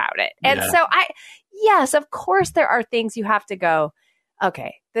conversation about it. And so yes, of course, there are things you have to go,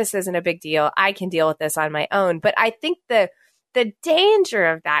 okay, this isn't a big deal. I can deal with this on my own. But I think the danger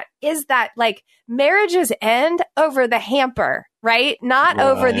of that is that like marriages end over the hamper, right? Not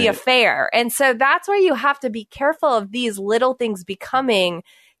over the affair. And so that's where you have to be careful of these little things becoming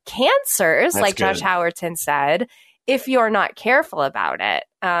cancers, like Josh Howerton said, if you're not careful about it.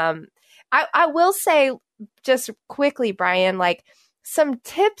 I will say just quickly, Brian, like some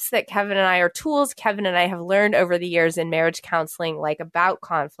tips that Kevin and I, or tools Kevin and I have learned over the years in marriage counseling, like about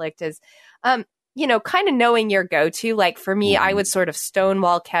conflict is, kind of knowing your go-to. Like for me, I would sort of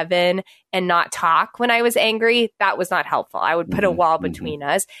stonewall Kevin and not talk when I was angry. That was not helpful. I would put a wall between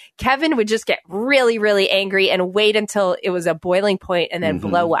us. Kevin would just get really, really angry and wait until it was a boiling point and then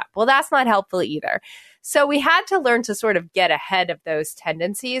blow up. Well, that's not helpful either. So we had to learn to sort of get ahead of those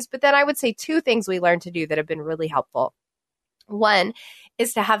tendencies. But then I would say two things we learned to do that have been really helpful. One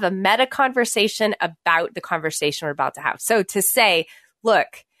is to have a meta conversation about the conversation we're about to have. So to say,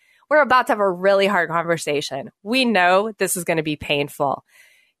 look, we're about to have a really hard conversation. We know this is going to be painful.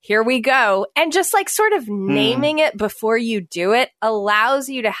 Here we go. And just like sort of naming it before you do it allows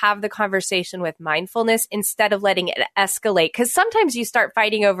you to have the conversation with mindfulness instead of letting it escalate. Because sometimes you start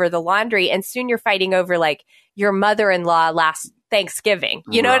fighting over the laundry and soon you're fighting over like your mother-in-law last Thanksgiving.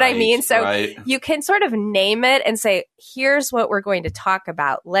 You know what I mean? So you can sort of name it and say, here's what we're going to talk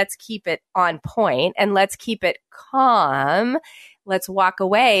about. Let's keep it on point and let's keep it calm. Let's walk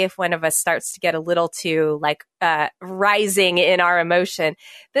away if one of us starts to get a little too like rising in our emotion.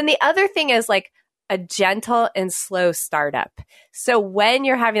 Then the other thing is like a gentle and slow startup. So when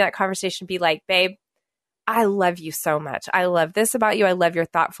you're having that conversation, be like, babe, I love you so much. I love this about you. I love your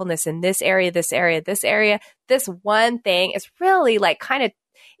thoughtfulness in this area, this area, this area. This one thing is really like kind of,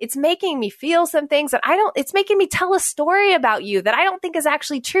 it's making me feel some things that it's making me tell a story about you that I don't think is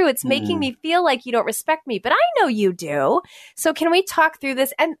actually true. It's making me feel like you don't respect me, but I know you do. So can we talk through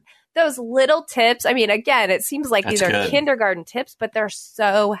this? And those little tips, I mean, again, it seems like these are kindergarten tips, but they're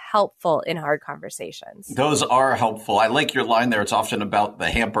so helpful in hard conversations. Those are helpful. I like your line there. It's often about the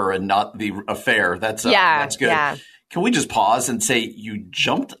hamper and not the affair. That's good. Yeah. Can we just pause and say you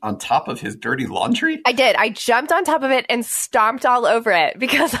jumped on top of his dirty laundry? I did. I jumped on top of it and stomped all over it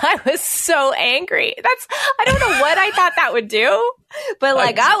because I was so angry. I don't know what I thought that would do, but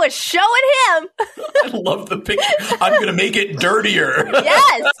I was showing him. I love the picture. I'm going to make it dirtier.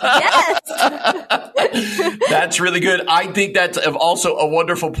 Yes. That's really good. I think that's also a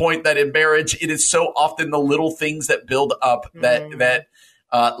wonderful point that in marriage, it is so often the little things that build up that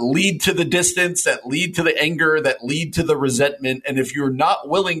lead to the distance, that lead to the anger, that lead to the resentment. And if you're not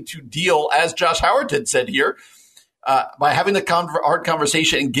willing to deal, as Josh Howerton said here, by having the hard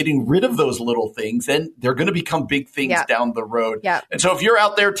conversation and getting rid of those little things, then they're going to become big things down the road. Yeah. And so if you're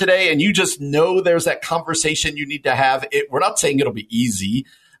out there today and you just know there's that conversation you need to have, we're not saying it'll be easy,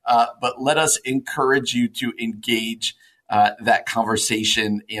 but let us encourage you to engage that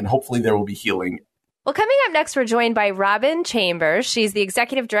conversation, and hopefully there will be healing. Well, coming up next, we're joined by Robyn Chambers. She's the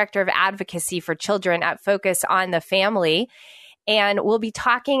Executive Director of Advocacy for Children at Focus on the Family. And we'll be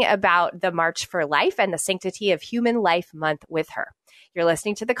talking about the March for Life and the Sanctity of Human Life Month with her. You're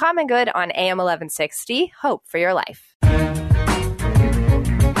listening to The Common Good on AM 1160. Hope for your life.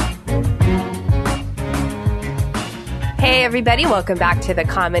 Hey, everybody. Welcome back to The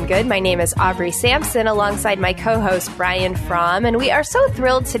Common Good. My name is Aubrey Sampson alongside my co-host, Brian Fromm, and we are so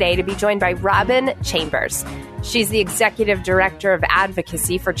thrilled today to be joined by Robyn Chambers. She's the Executive Director of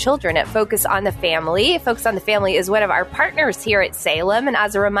Advocacy for Children at Focus on the Family. Focus on the Family is one of our partners here at Salem, and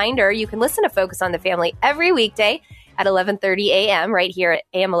as a reminder, you can listen to Focus on the Family every weekday at 11:30 a.m. right here at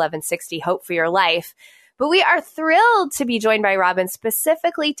AM 1160, Hope for Your Life. But we are thrilled to be joined by Robyn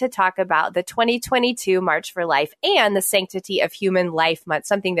specifically to talk about the 2022 March for Life and the Sanctity of Human Life Month,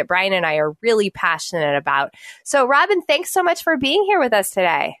 something that Brian and I are really passionate about. So, Robyn, thanks so much for being here with us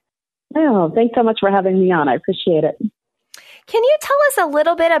today. Oh, thanks so much for having me on. I appreciate it. Can you tell us a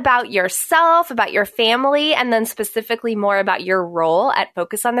little bit about yourself, about your family, and then specifically more about your role at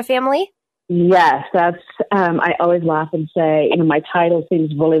Focus on the Family? Yes, that's. I always laugh and say, my title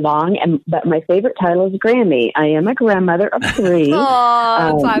seems really long, but my favorite title is Grammy. I am a grandmother of 3.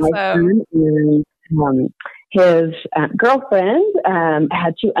 Oh, that's awesome. My son and his girlfriend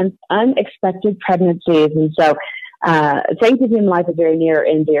had 2 unexpected pregnancies, and so sanctity in life is very near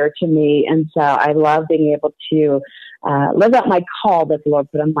and dear to me. And so I love being able to live out my call that the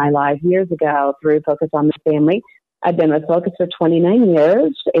Lord put on my life years ago through Focus on the Family. I've been with Focus for 29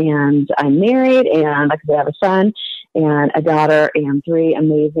 years, and I'm married, and like I said, I have a son and a daughter and 3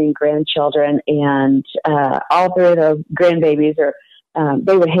 amazing grandchildren, and all 3 of those grandbabies are,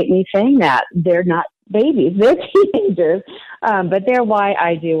 they would hate me saying that. They're not babies, they're teenagers, but they're why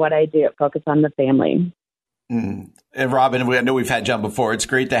I do what I do at Focus on the Family. And Robyn, I know we've had you on before. It's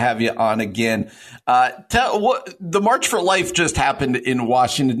great to have you on again. The March for Life just happened in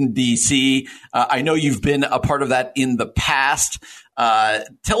Washington, D.C. I know you've been a part of that in the past.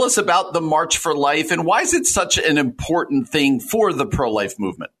 Tell us about the March for Life, and why is it such an important thing for the pro-life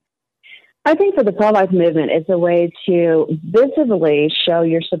movement? I think for the pro-life movement, it's a way to visibly show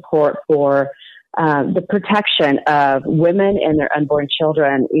your support for the protection of women and their unborn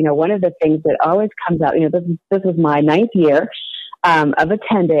children. You know, one of the things that always comes out, this was my 9th year of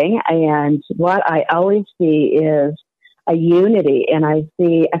attending, and what I always see is a unity, and I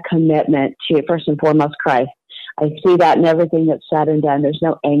see a commitment to, first and foremost, Christ. I see that in everything that's said and done. There's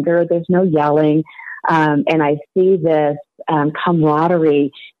no anger, there's no yelling, and I see this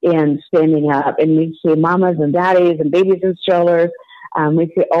camaraderie in standing up, and we see mamas and daddies and babies in strollers.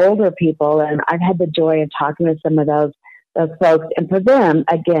 We see older people, and I've had the joy of talking with some of those folks. And for them,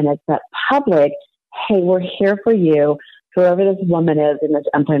 again, it's that public, hey, we're here for you, whoever this woman is in this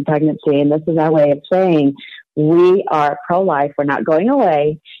unplanned pregnancy. And this is our way of saying we are pro-life, we're not going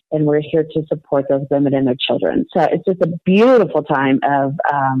away, and we're here to support those women and their children. So it's just a beautiful time of,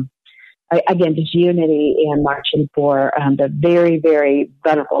 again, just unity and marching for the very, very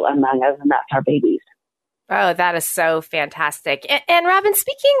vulnerable among us, and that's our babies. Oh, that is so fantastic. And Robyn,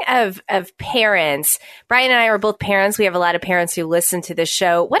 speaking of parents, Brian and I are both parents. We have a lot of parents who listen to this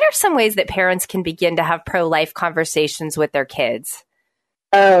show. What are some ways that parents can begin to have pro-life conversations with their kids?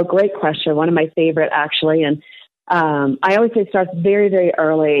 Oh, great question. One of my favorite, actually. And I always say it starts very, very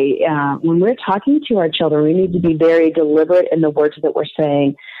early. When we're talking to our children, we need to be very deliberate in the words that we're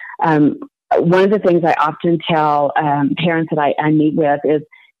saying. One of the things I often tell parents that I meet with is,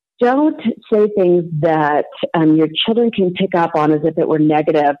 don't say things that your children can pick up on as if it were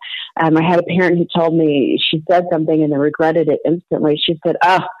negative. I had a parent who told me she said something and then regretted it instantly. She said,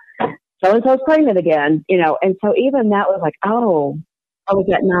 so-and-so's pregnant again, and so even that was like,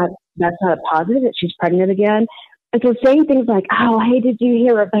 that's not a positive that she's pregnant again. And so saying things like, hey, did you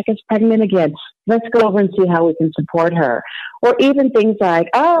hear Rebecca's pregnant again? Let's go over and see how we can support her. Or even things like,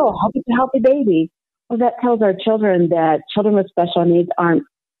 hope it's a healthy baby. Well, that tells our children that children with special needs aren't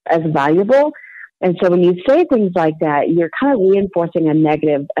as valuable. And so when you say things like that, you're kind of reinforcing a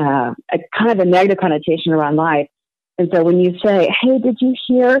negative connotation around life. And so when you say, hey, did you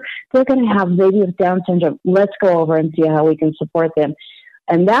hear they're going to have a baby with Down syndrome? Let's go over and see how we can support them.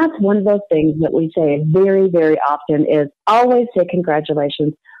 And that's one of those things that we say very, very often is always say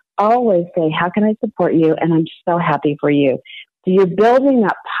congratulations. Always say, how can I support you? And I'm so happy for you. So you're building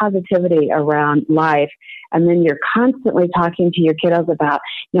that positivity around life. And then you're constantly talking to your kiddos about,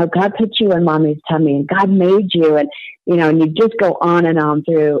 God put you in mommy's tummy and God made you. And, and you just go on and on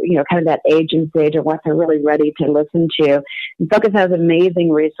through, kind of that age and stage of what they're really ready to listen to. And Focus has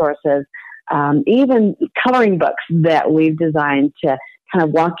amazing resources, even coloring books that we've designed to kind of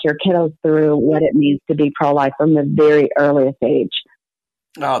walk your kiddos through what it means to be pro-life from the very earliest age.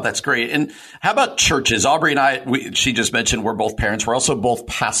 Oh, that's great. And how about churches? Aubrey and I, she just mentioned we're both parents. We're also both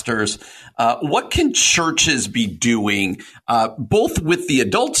pastors. What can churches be doing, both with the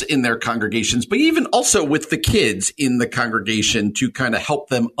adults in their congregations, but even also with the kids in the congregation to kind of help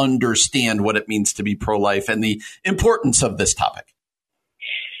them understand what it means to be pro-life and the importance of this topic?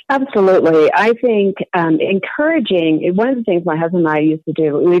 Absolutely. I think encouraging, one of the things my husband and I used to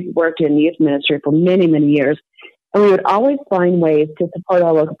do, we've worked in youth ministry for many, many years. And we would always find ways to support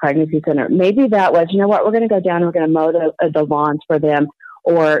our local pregnancy center. Maybe that was, we're going to go down and we're going to mow the lawns for them.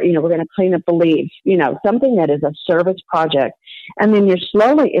 Or, we're going to clean up the leaves, something that is a service project. And then you're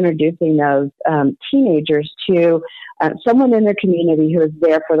slowly introducing those teenagers to someone in their community who is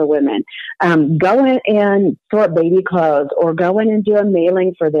there for the women. Go in and sort baby clothes or go in and do a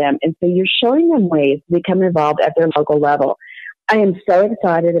mailing for them. And so you're showing them ways to become involved at their local level. I am so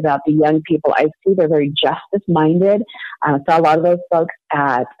excited about the young people. I see they're very justice-minded. I saw a lot of those folks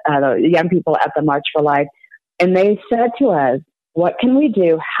at the young people at the March for Life, and they said to us, what can we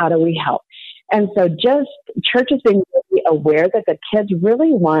do? How do we help? And so just churches being really aware that the kids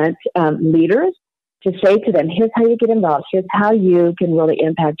really want leaders to say to them, here's how you get involved. Here's how you can really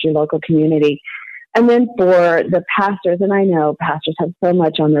impact your local community. And then for the pastors, and I know pastors have so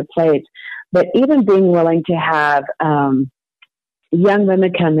much on their plates, But even being willing to have young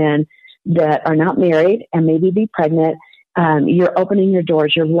women come in that are not married and maybe be pregnant, you're opening your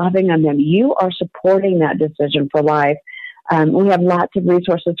doors, you're loving on them. You are supporting that decision for life. We have lots of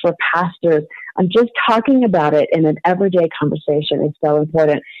resources for pastors. I'm just talking about it in an everyday conversation is so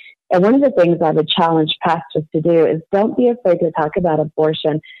important. And one of the things I would challenge pastors to do is don't be afraid to talk about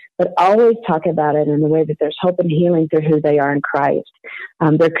abortion, but always talk about it in the way that there's hope and healing through who they are in Christ.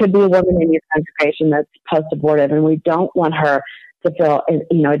 There could be a woman in your congregation that's post-abortive, and we don't want her to feel,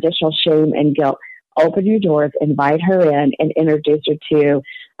 additional shame and guilt. Open your doors, invite her in, and introduce her to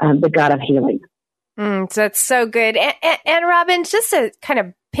the God of healing. So that's so good. And Robyn, just to kind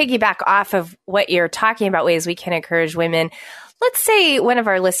of piggyback off of what you're talking about, ways we can encourage women. Let's say one of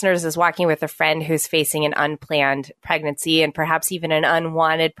our listeners is walking with a friend who's facing an unplanned pregnancy and perhaps even an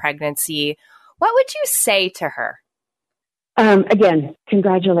unwanted pregnancy. What would you say to her? Again,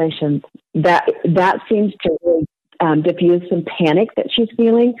 congratulations. That seems to really diffuse some panic that she's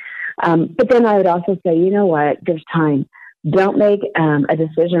feeling. But then I would also say, you know what? There's time. Don't make a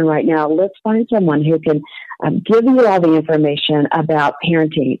decision right now. Let's find someone who can give you all the information about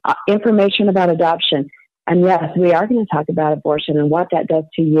parenting, information about adoption. And yes, we are going to talk about abortion and what that does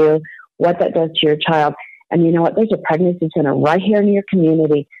to you, what that does to your child. And you know what? There's a pregnancy center right here in your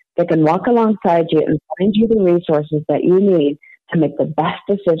community that can walk alongside you and find you the resources that you need to make the best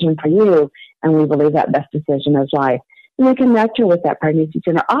decision for you. And we believe that best decision is life. And we connect her with that pregnancy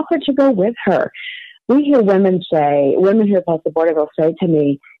center, offer to go with her. We hear women who are post-abortive will say to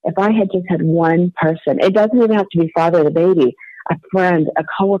me, if I had just had one person, it doesn't even have to be father of the baby, a friend, a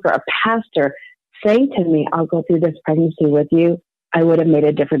coworker, a pastor, saying to me, I'll go through this pregnancy with you, I would have made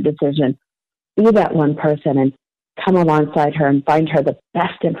a different decision. Be that one person and come alongside her and find her the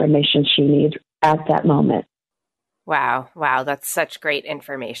best information she needs at that moment. Wow. That's such great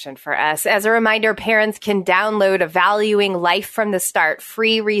information for us. As a reminder, parents can download a Valuing Life from the Start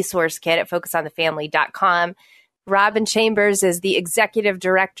free resource kit at focusonthefamily.com. Robyn Chambers is the Executive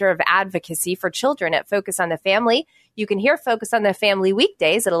Director of Advocacy for Children at Focus on the Family. You can hear Focus on the Family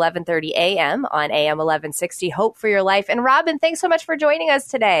weekdays at 11:30 a.m. on AM 1160, Hope for Your Life. And Robyn, thanks so much for joining us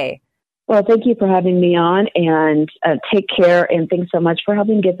today. Well, thank you for having me on, and take care, and thanks so much for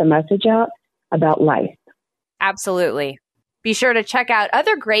helping get the message out about life. Absolutely. Be sure to check out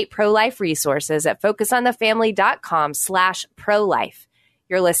other great pro-life resources at focusonthefamily.com/pro-life.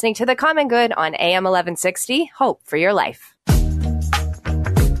 You're listening to The Common Good on AM 1160, Hope for Your Life.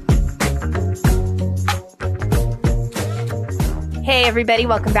 Hey, everybody.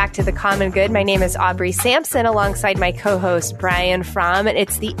 Welcome back to The Common Good. My name is Aubrey Sampson alongside my co-host, Brian Fromm. And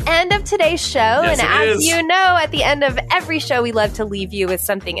it's the end of today's show. Yes, and as you know, at the end of every show, we love to leave you with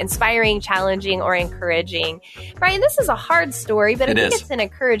something inspiring, challenging, or encouraging. Brian, this is a hard story, but I think it's an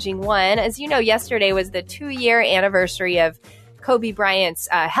encouraging one. As you know, yesterday was the 2-year anniversary of Kobe Bryant's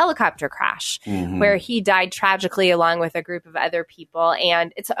helicopter crash, where he died tragically along with a group of other people.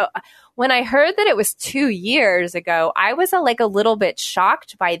 And it's when I heard that it was 2 years ago, I was a little bit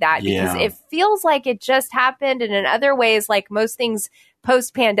shocked by that because it feels like it just happened. And in other ways, like most things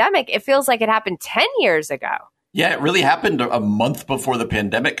post-pandemic, it feels like it happened 10 years ago. Yeah, it really happened a month before the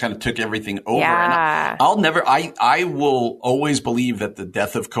pandemic kind of took everything over. Yeah. And I will always believe that the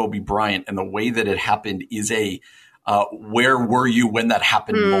death of Kobe Bryant and the way that it happened is a where were you when that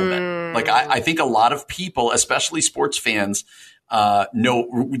happened moment. Like I think a lot of people, especially sports fans,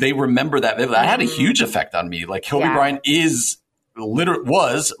 they remember that. That had a huge effect on me. Like Kobe Bryant was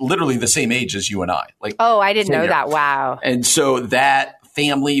literally the same age as you and I. Like, oh, I didn't know that. Wow. And so that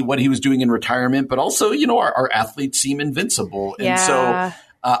family, what he was doing in retirement, but also, our athletes seem invincible. And so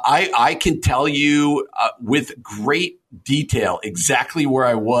I can tell you with great detail exactly where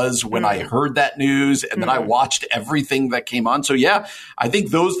I was when I heard that news, and then I watched everything that came on. So I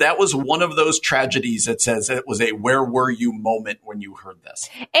think that was one of those tragedies that says it was a where were you moment when you heard this.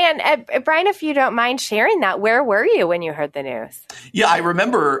 And Brian, if you don't mind sharing that, where were you when you heard the news? Yeah, I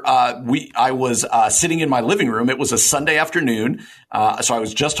remember I was sitting in my living room. It was a Sunday afternoon. So I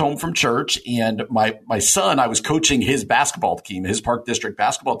was just home from church, and my son, I was coaching his basketball team, his Park District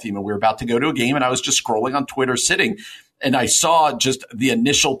basketball team, and we were about to go to a game, and I was just scrolling on Twitter sitting. And I saw just the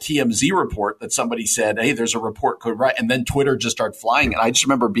initial TMZ report that somebody said, hey, there's a report code, right? And then Twitter just started flying. And I just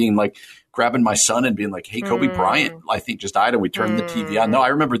remember being like, grabbing my son and being like, hey, Kobe Bryant, I think just died. And we turned the TV on. No, I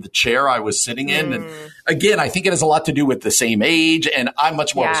remember the chair I was sitting in. And again, I think it has a lot to do with the same age. And I'm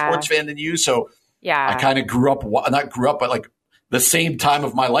much more of a sports fan than you. So I kind of but like the same time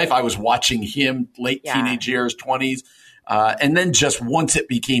of my life, I was watching him late teenage years, 20s. And then just once it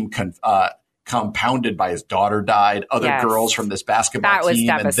became compounded by his daughter died, other girls from this basketball team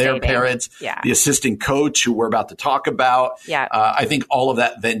and their parents, the assistant coach who we're about to talk about. I think all of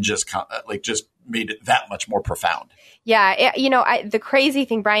that then just made it that much more profound. Yeah. The crazy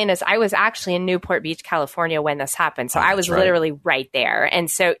thing, Brian, is I was actually in Newport Beach, California when this happened. So I was literally right there. And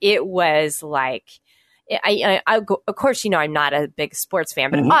so it was like, of course, I'm not a big sports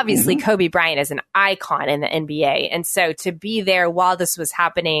fan, but obviously Kobe Bryant is an icon in the NBA. And so to be there while this was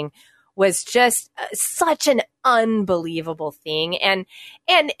happening was just such an unbelievable thing. And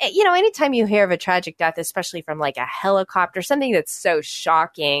anytime you hear of a tragic death, especially from like a helicopter, something that's so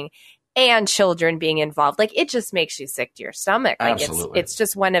shocking, and children being involved, like it just makes you sick to your stomach. Like it's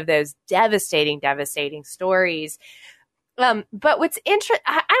just one of those devastating stories. But what's interesting,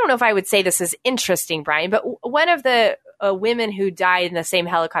 I don't know if I would say this is interesting, Brian, but one of the women who died in the same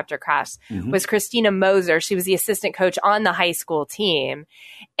helicopter crash was Christina Moser. She was the assistant coach on the high school team.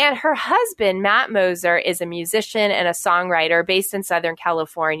 And her husband, Matt Moser, is a musician and a songwriter based in Southern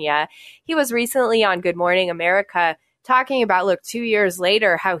California. He was recently on Good Morning America talking about, 2 years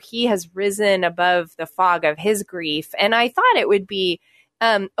later, how he has risen above the fog of his grief. And I thought it would be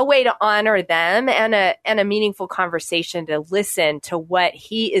a way to honor them and a meaningful conversation to listen to what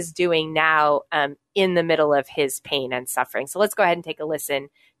he is doing now in the middle of his pain and suffering. So let's go ahead and take a listen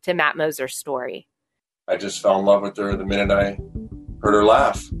to Matt Moser's story. I just fell in love with her the minute I heard her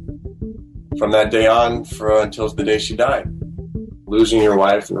laugh. From that day on until the day she died. Losing your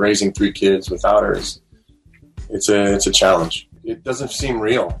wife and raising 3 kids without her it's a challenge. It doesn't seem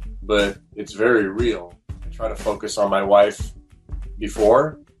real, but it's very real. I try to focus on my wife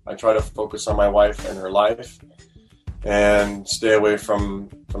before. I try to focus on my wife and her life and stay away from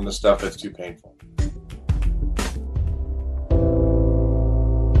the stuff that's too painful.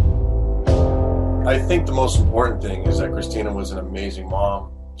 I think the most important thing is that Christina was an amazing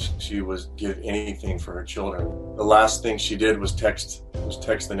mom. She would give anything for her children. The last thing she did was text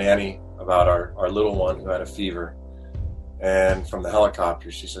the nanny about our little one who had a fever. And from the helicopter,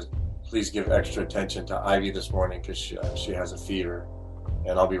 she said, please give extra attention to Ivy this morning because she has a fever,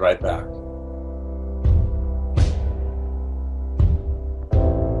 and I'll be right back.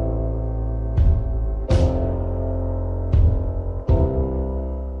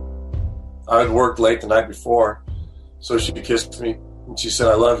 I had worked late the night before, so she kissed me and she said,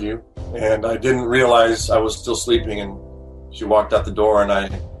 I love you. And I didn't realize I was still sleeping, and she walked out the door, and I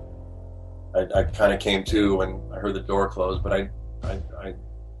kind of came to when I heard the door close, but I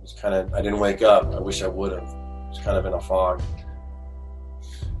didn't wake up. I wish I would have. I was kind of in a fog.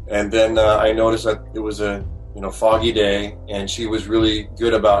 And then I noticed that it was a foggy day, and she was really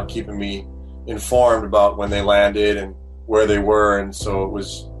good about keeping me informed about when they landed and where they were. And so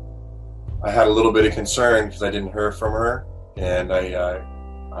I had a little bit of concern because I didn't hear from her, and I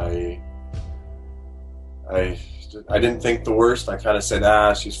didn't think the worst. I kind of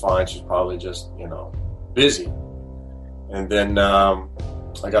said, she's fine. She's probably just, busy. And then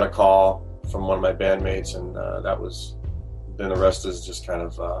I got a call from one of my bandmates, and then the rest is just kind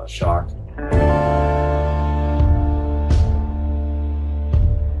of shock.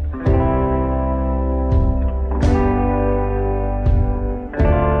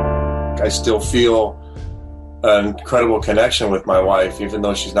 I still feel an incredible connection with my wife, even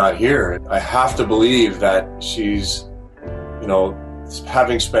though she's not here. I have to believe that she's,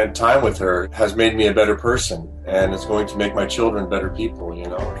 having spent time with her has made me a better person, and it's going to make my children better people,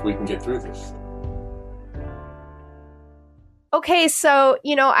 if we can get through this. Okay, so,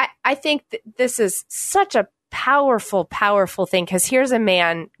 I think this is such a powerful, powerful thing, because here's a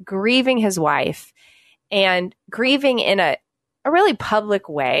man grieving his wife and grieving in a really public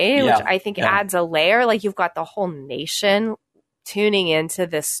way, which I think adds a layer. Like, you've got the whole nation tuning into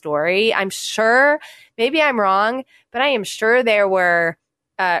this story. I'm sure, maybe I'm wrong, but I am sure there were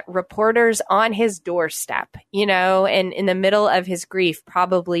reporters on his doorstep, and in the middle of his grief,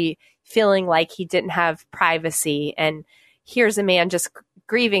 probably feeling like he didn't have privacy. And here's a man just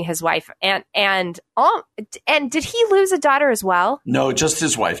grieving his wife. And did he lose a daughter as well? No, just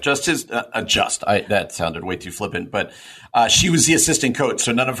his wife. That sounded way too flippant, but she was the assistant coach,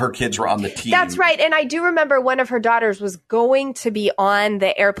 so none of her kids were on the team. That's right. And I do remember one of her daughters was going to be on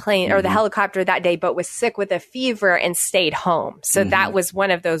the airplane or the helicopter that day, but was sick with a fever and stayed home. So that was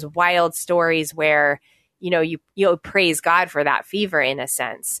one of those wild stories where, you praise God for that fever in a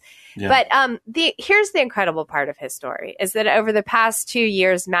sense. Yeah. But here's the incredible part of his story is that over the past 2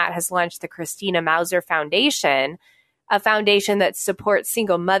 years, Matt has launched the Christina Moser Foundation, a foundation that supports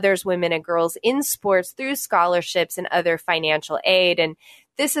single mothers, women, and girls in sports through scholarships and other financial aid. And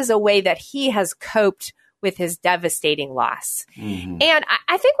this is a way that he has coped with his devastating loss. And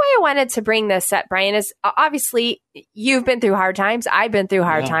I think why I wanted to bring this up, Brian, is obviously you've been through hard times. I've been through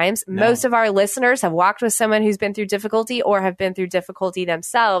hard times. Most of our listeners have walked with someone who's been through difficulty or have been through difficulty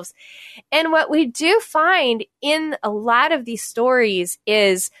themselves. And what we do find in a lot of these stories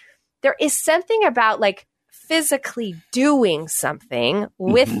is there is something about like physically doing something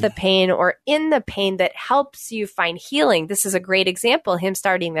with the pain or in the pain that helps you find healing. This is a great example, him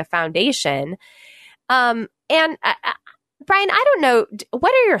starting the foundation. And Brian, I don't know,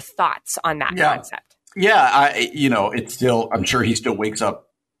 what are your thoughts on that concept? Yeah, it's still, I'm sure he still wakes up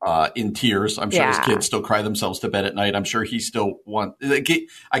in tears. I'm sure his kids still cry themselves to bed at night. I'm sure he still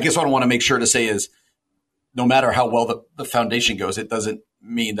I guess what I want to make sure to say is no matter how well the foundation goes, it doesn't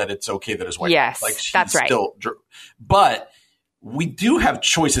mean that it's okay that his wife, that's right. But we do have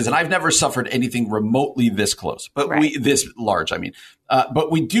choices, and I've never suffered anything remotely this close, but this large,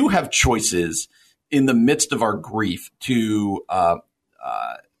 but we do have choices in the midst of our grief to,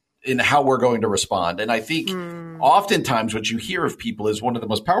 in how we're going to respond. And I think oftentimes what you hear of people is one of the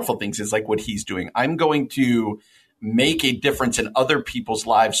most powerful things is like what he's doing. I'm going to make a difference in other people's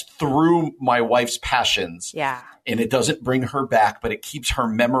lives through my wife's passions. Yeah. And it doesn't bring her back, but it keeps her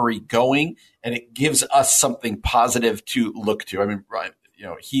memory going and it gives us something positive to look to. I mean,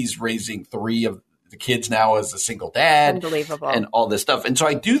 he's raising 3 of the kids now as a single dad. Unbelievable. And all this stuff. And so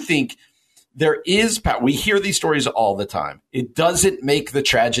I do think there is, we hear these stories all the time. It doesn't make the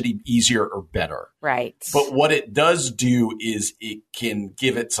tragedy easier or better. Right. But what it does do is it can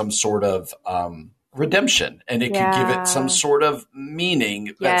give it some sort of redemption, and it can give it some sort of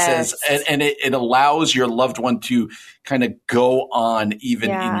meaning that says, and it allows your loved one to kind of go on even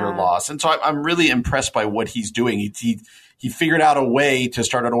in your loss. And so I'm really impressed by what he's doing. He figured out a way to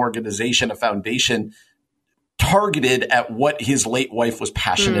start an organization, a foundation targeted at what his late wife was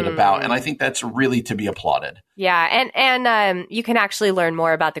passionate about. And I think that's really to be applauded. Yeah. And you can actually learn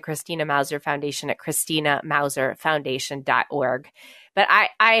more about the Christina Mauser Foundation at ChristinaMauserFoundation.org. But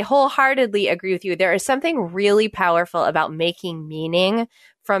I wholeheartedly agree with you. There is something really powerful about making meaning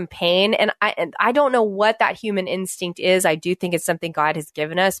from pain. And I don't know what that human instinct is. I do think it's something God has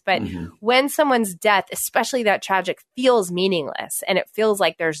given us. But when someone's death, especially that tragic, feels meaningless and it feels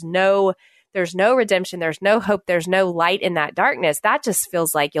like there's no redemption, there's no hope, there's no light in that darkness, that just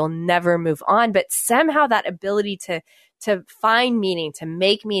feels like you'll never move on. But somehow that ability to find meaning, to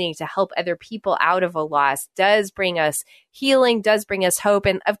make meaning, to help other people out of a loss does bring us healing, does bring us hope.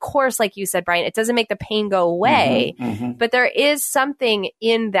 And of course, like you said, Brian, it doesn't make the pain go away, but there is something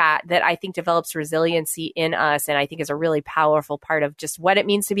in that I think develops resiliency in us. And I think is a really powerful part of just what it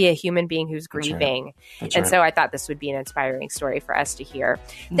means to be a human being who's grieving. And so I thought this would be an inspiring story for us to hear.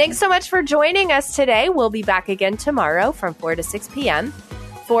 Thanks so much for joining us today. We'll be back again tomorrow from 4 to 6 p.m.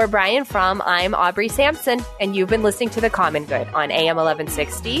 For Brian Fromm, I'm Aubrey Sampson, and you've been listening to The Common Good on AM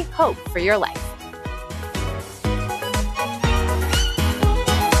 1160, Hope for Your Life.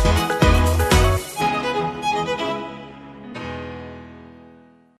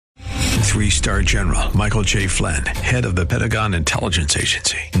 Three-star General Michael J. Flynn, head of the Pentagon Intelligence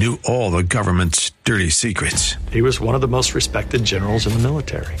Agency, knew all the government's dirty secrets. He was one of the most respected generals in the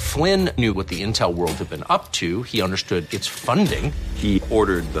military. Flynn knew what the intel world had been up to. He understood its funding. He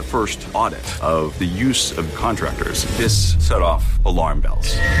ordered the first audit of the use of contractors. This set off alarm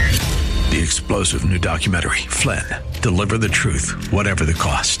bells. The explosive new documentary, Flynn, Deliver the Truth, Whatever the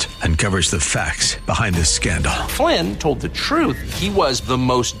Cost, uncovers the facts behind this scandal. Flynn told the truth. He was the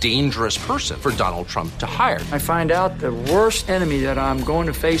most dangerous person for Donald Trump to hire. I find out the worst enemy that I'm going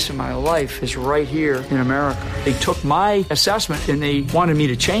to face in my life is right here in America. They took my assessment and they wanted me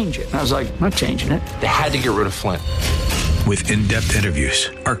to change it. And I was like, I'm not changing it. They had to get rid of Flynn. With in-depth interviews,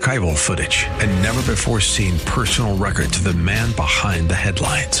 archival footage, and never-before-seen personal records of the man behind the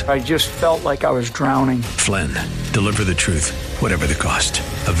headlines. I just felt like I was drowning. Flynn, Deliver the Truth, Whatever the Cost.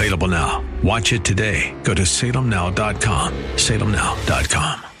 Available now. Watch it today. Go to salemnow.com.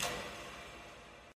 salemnow.com.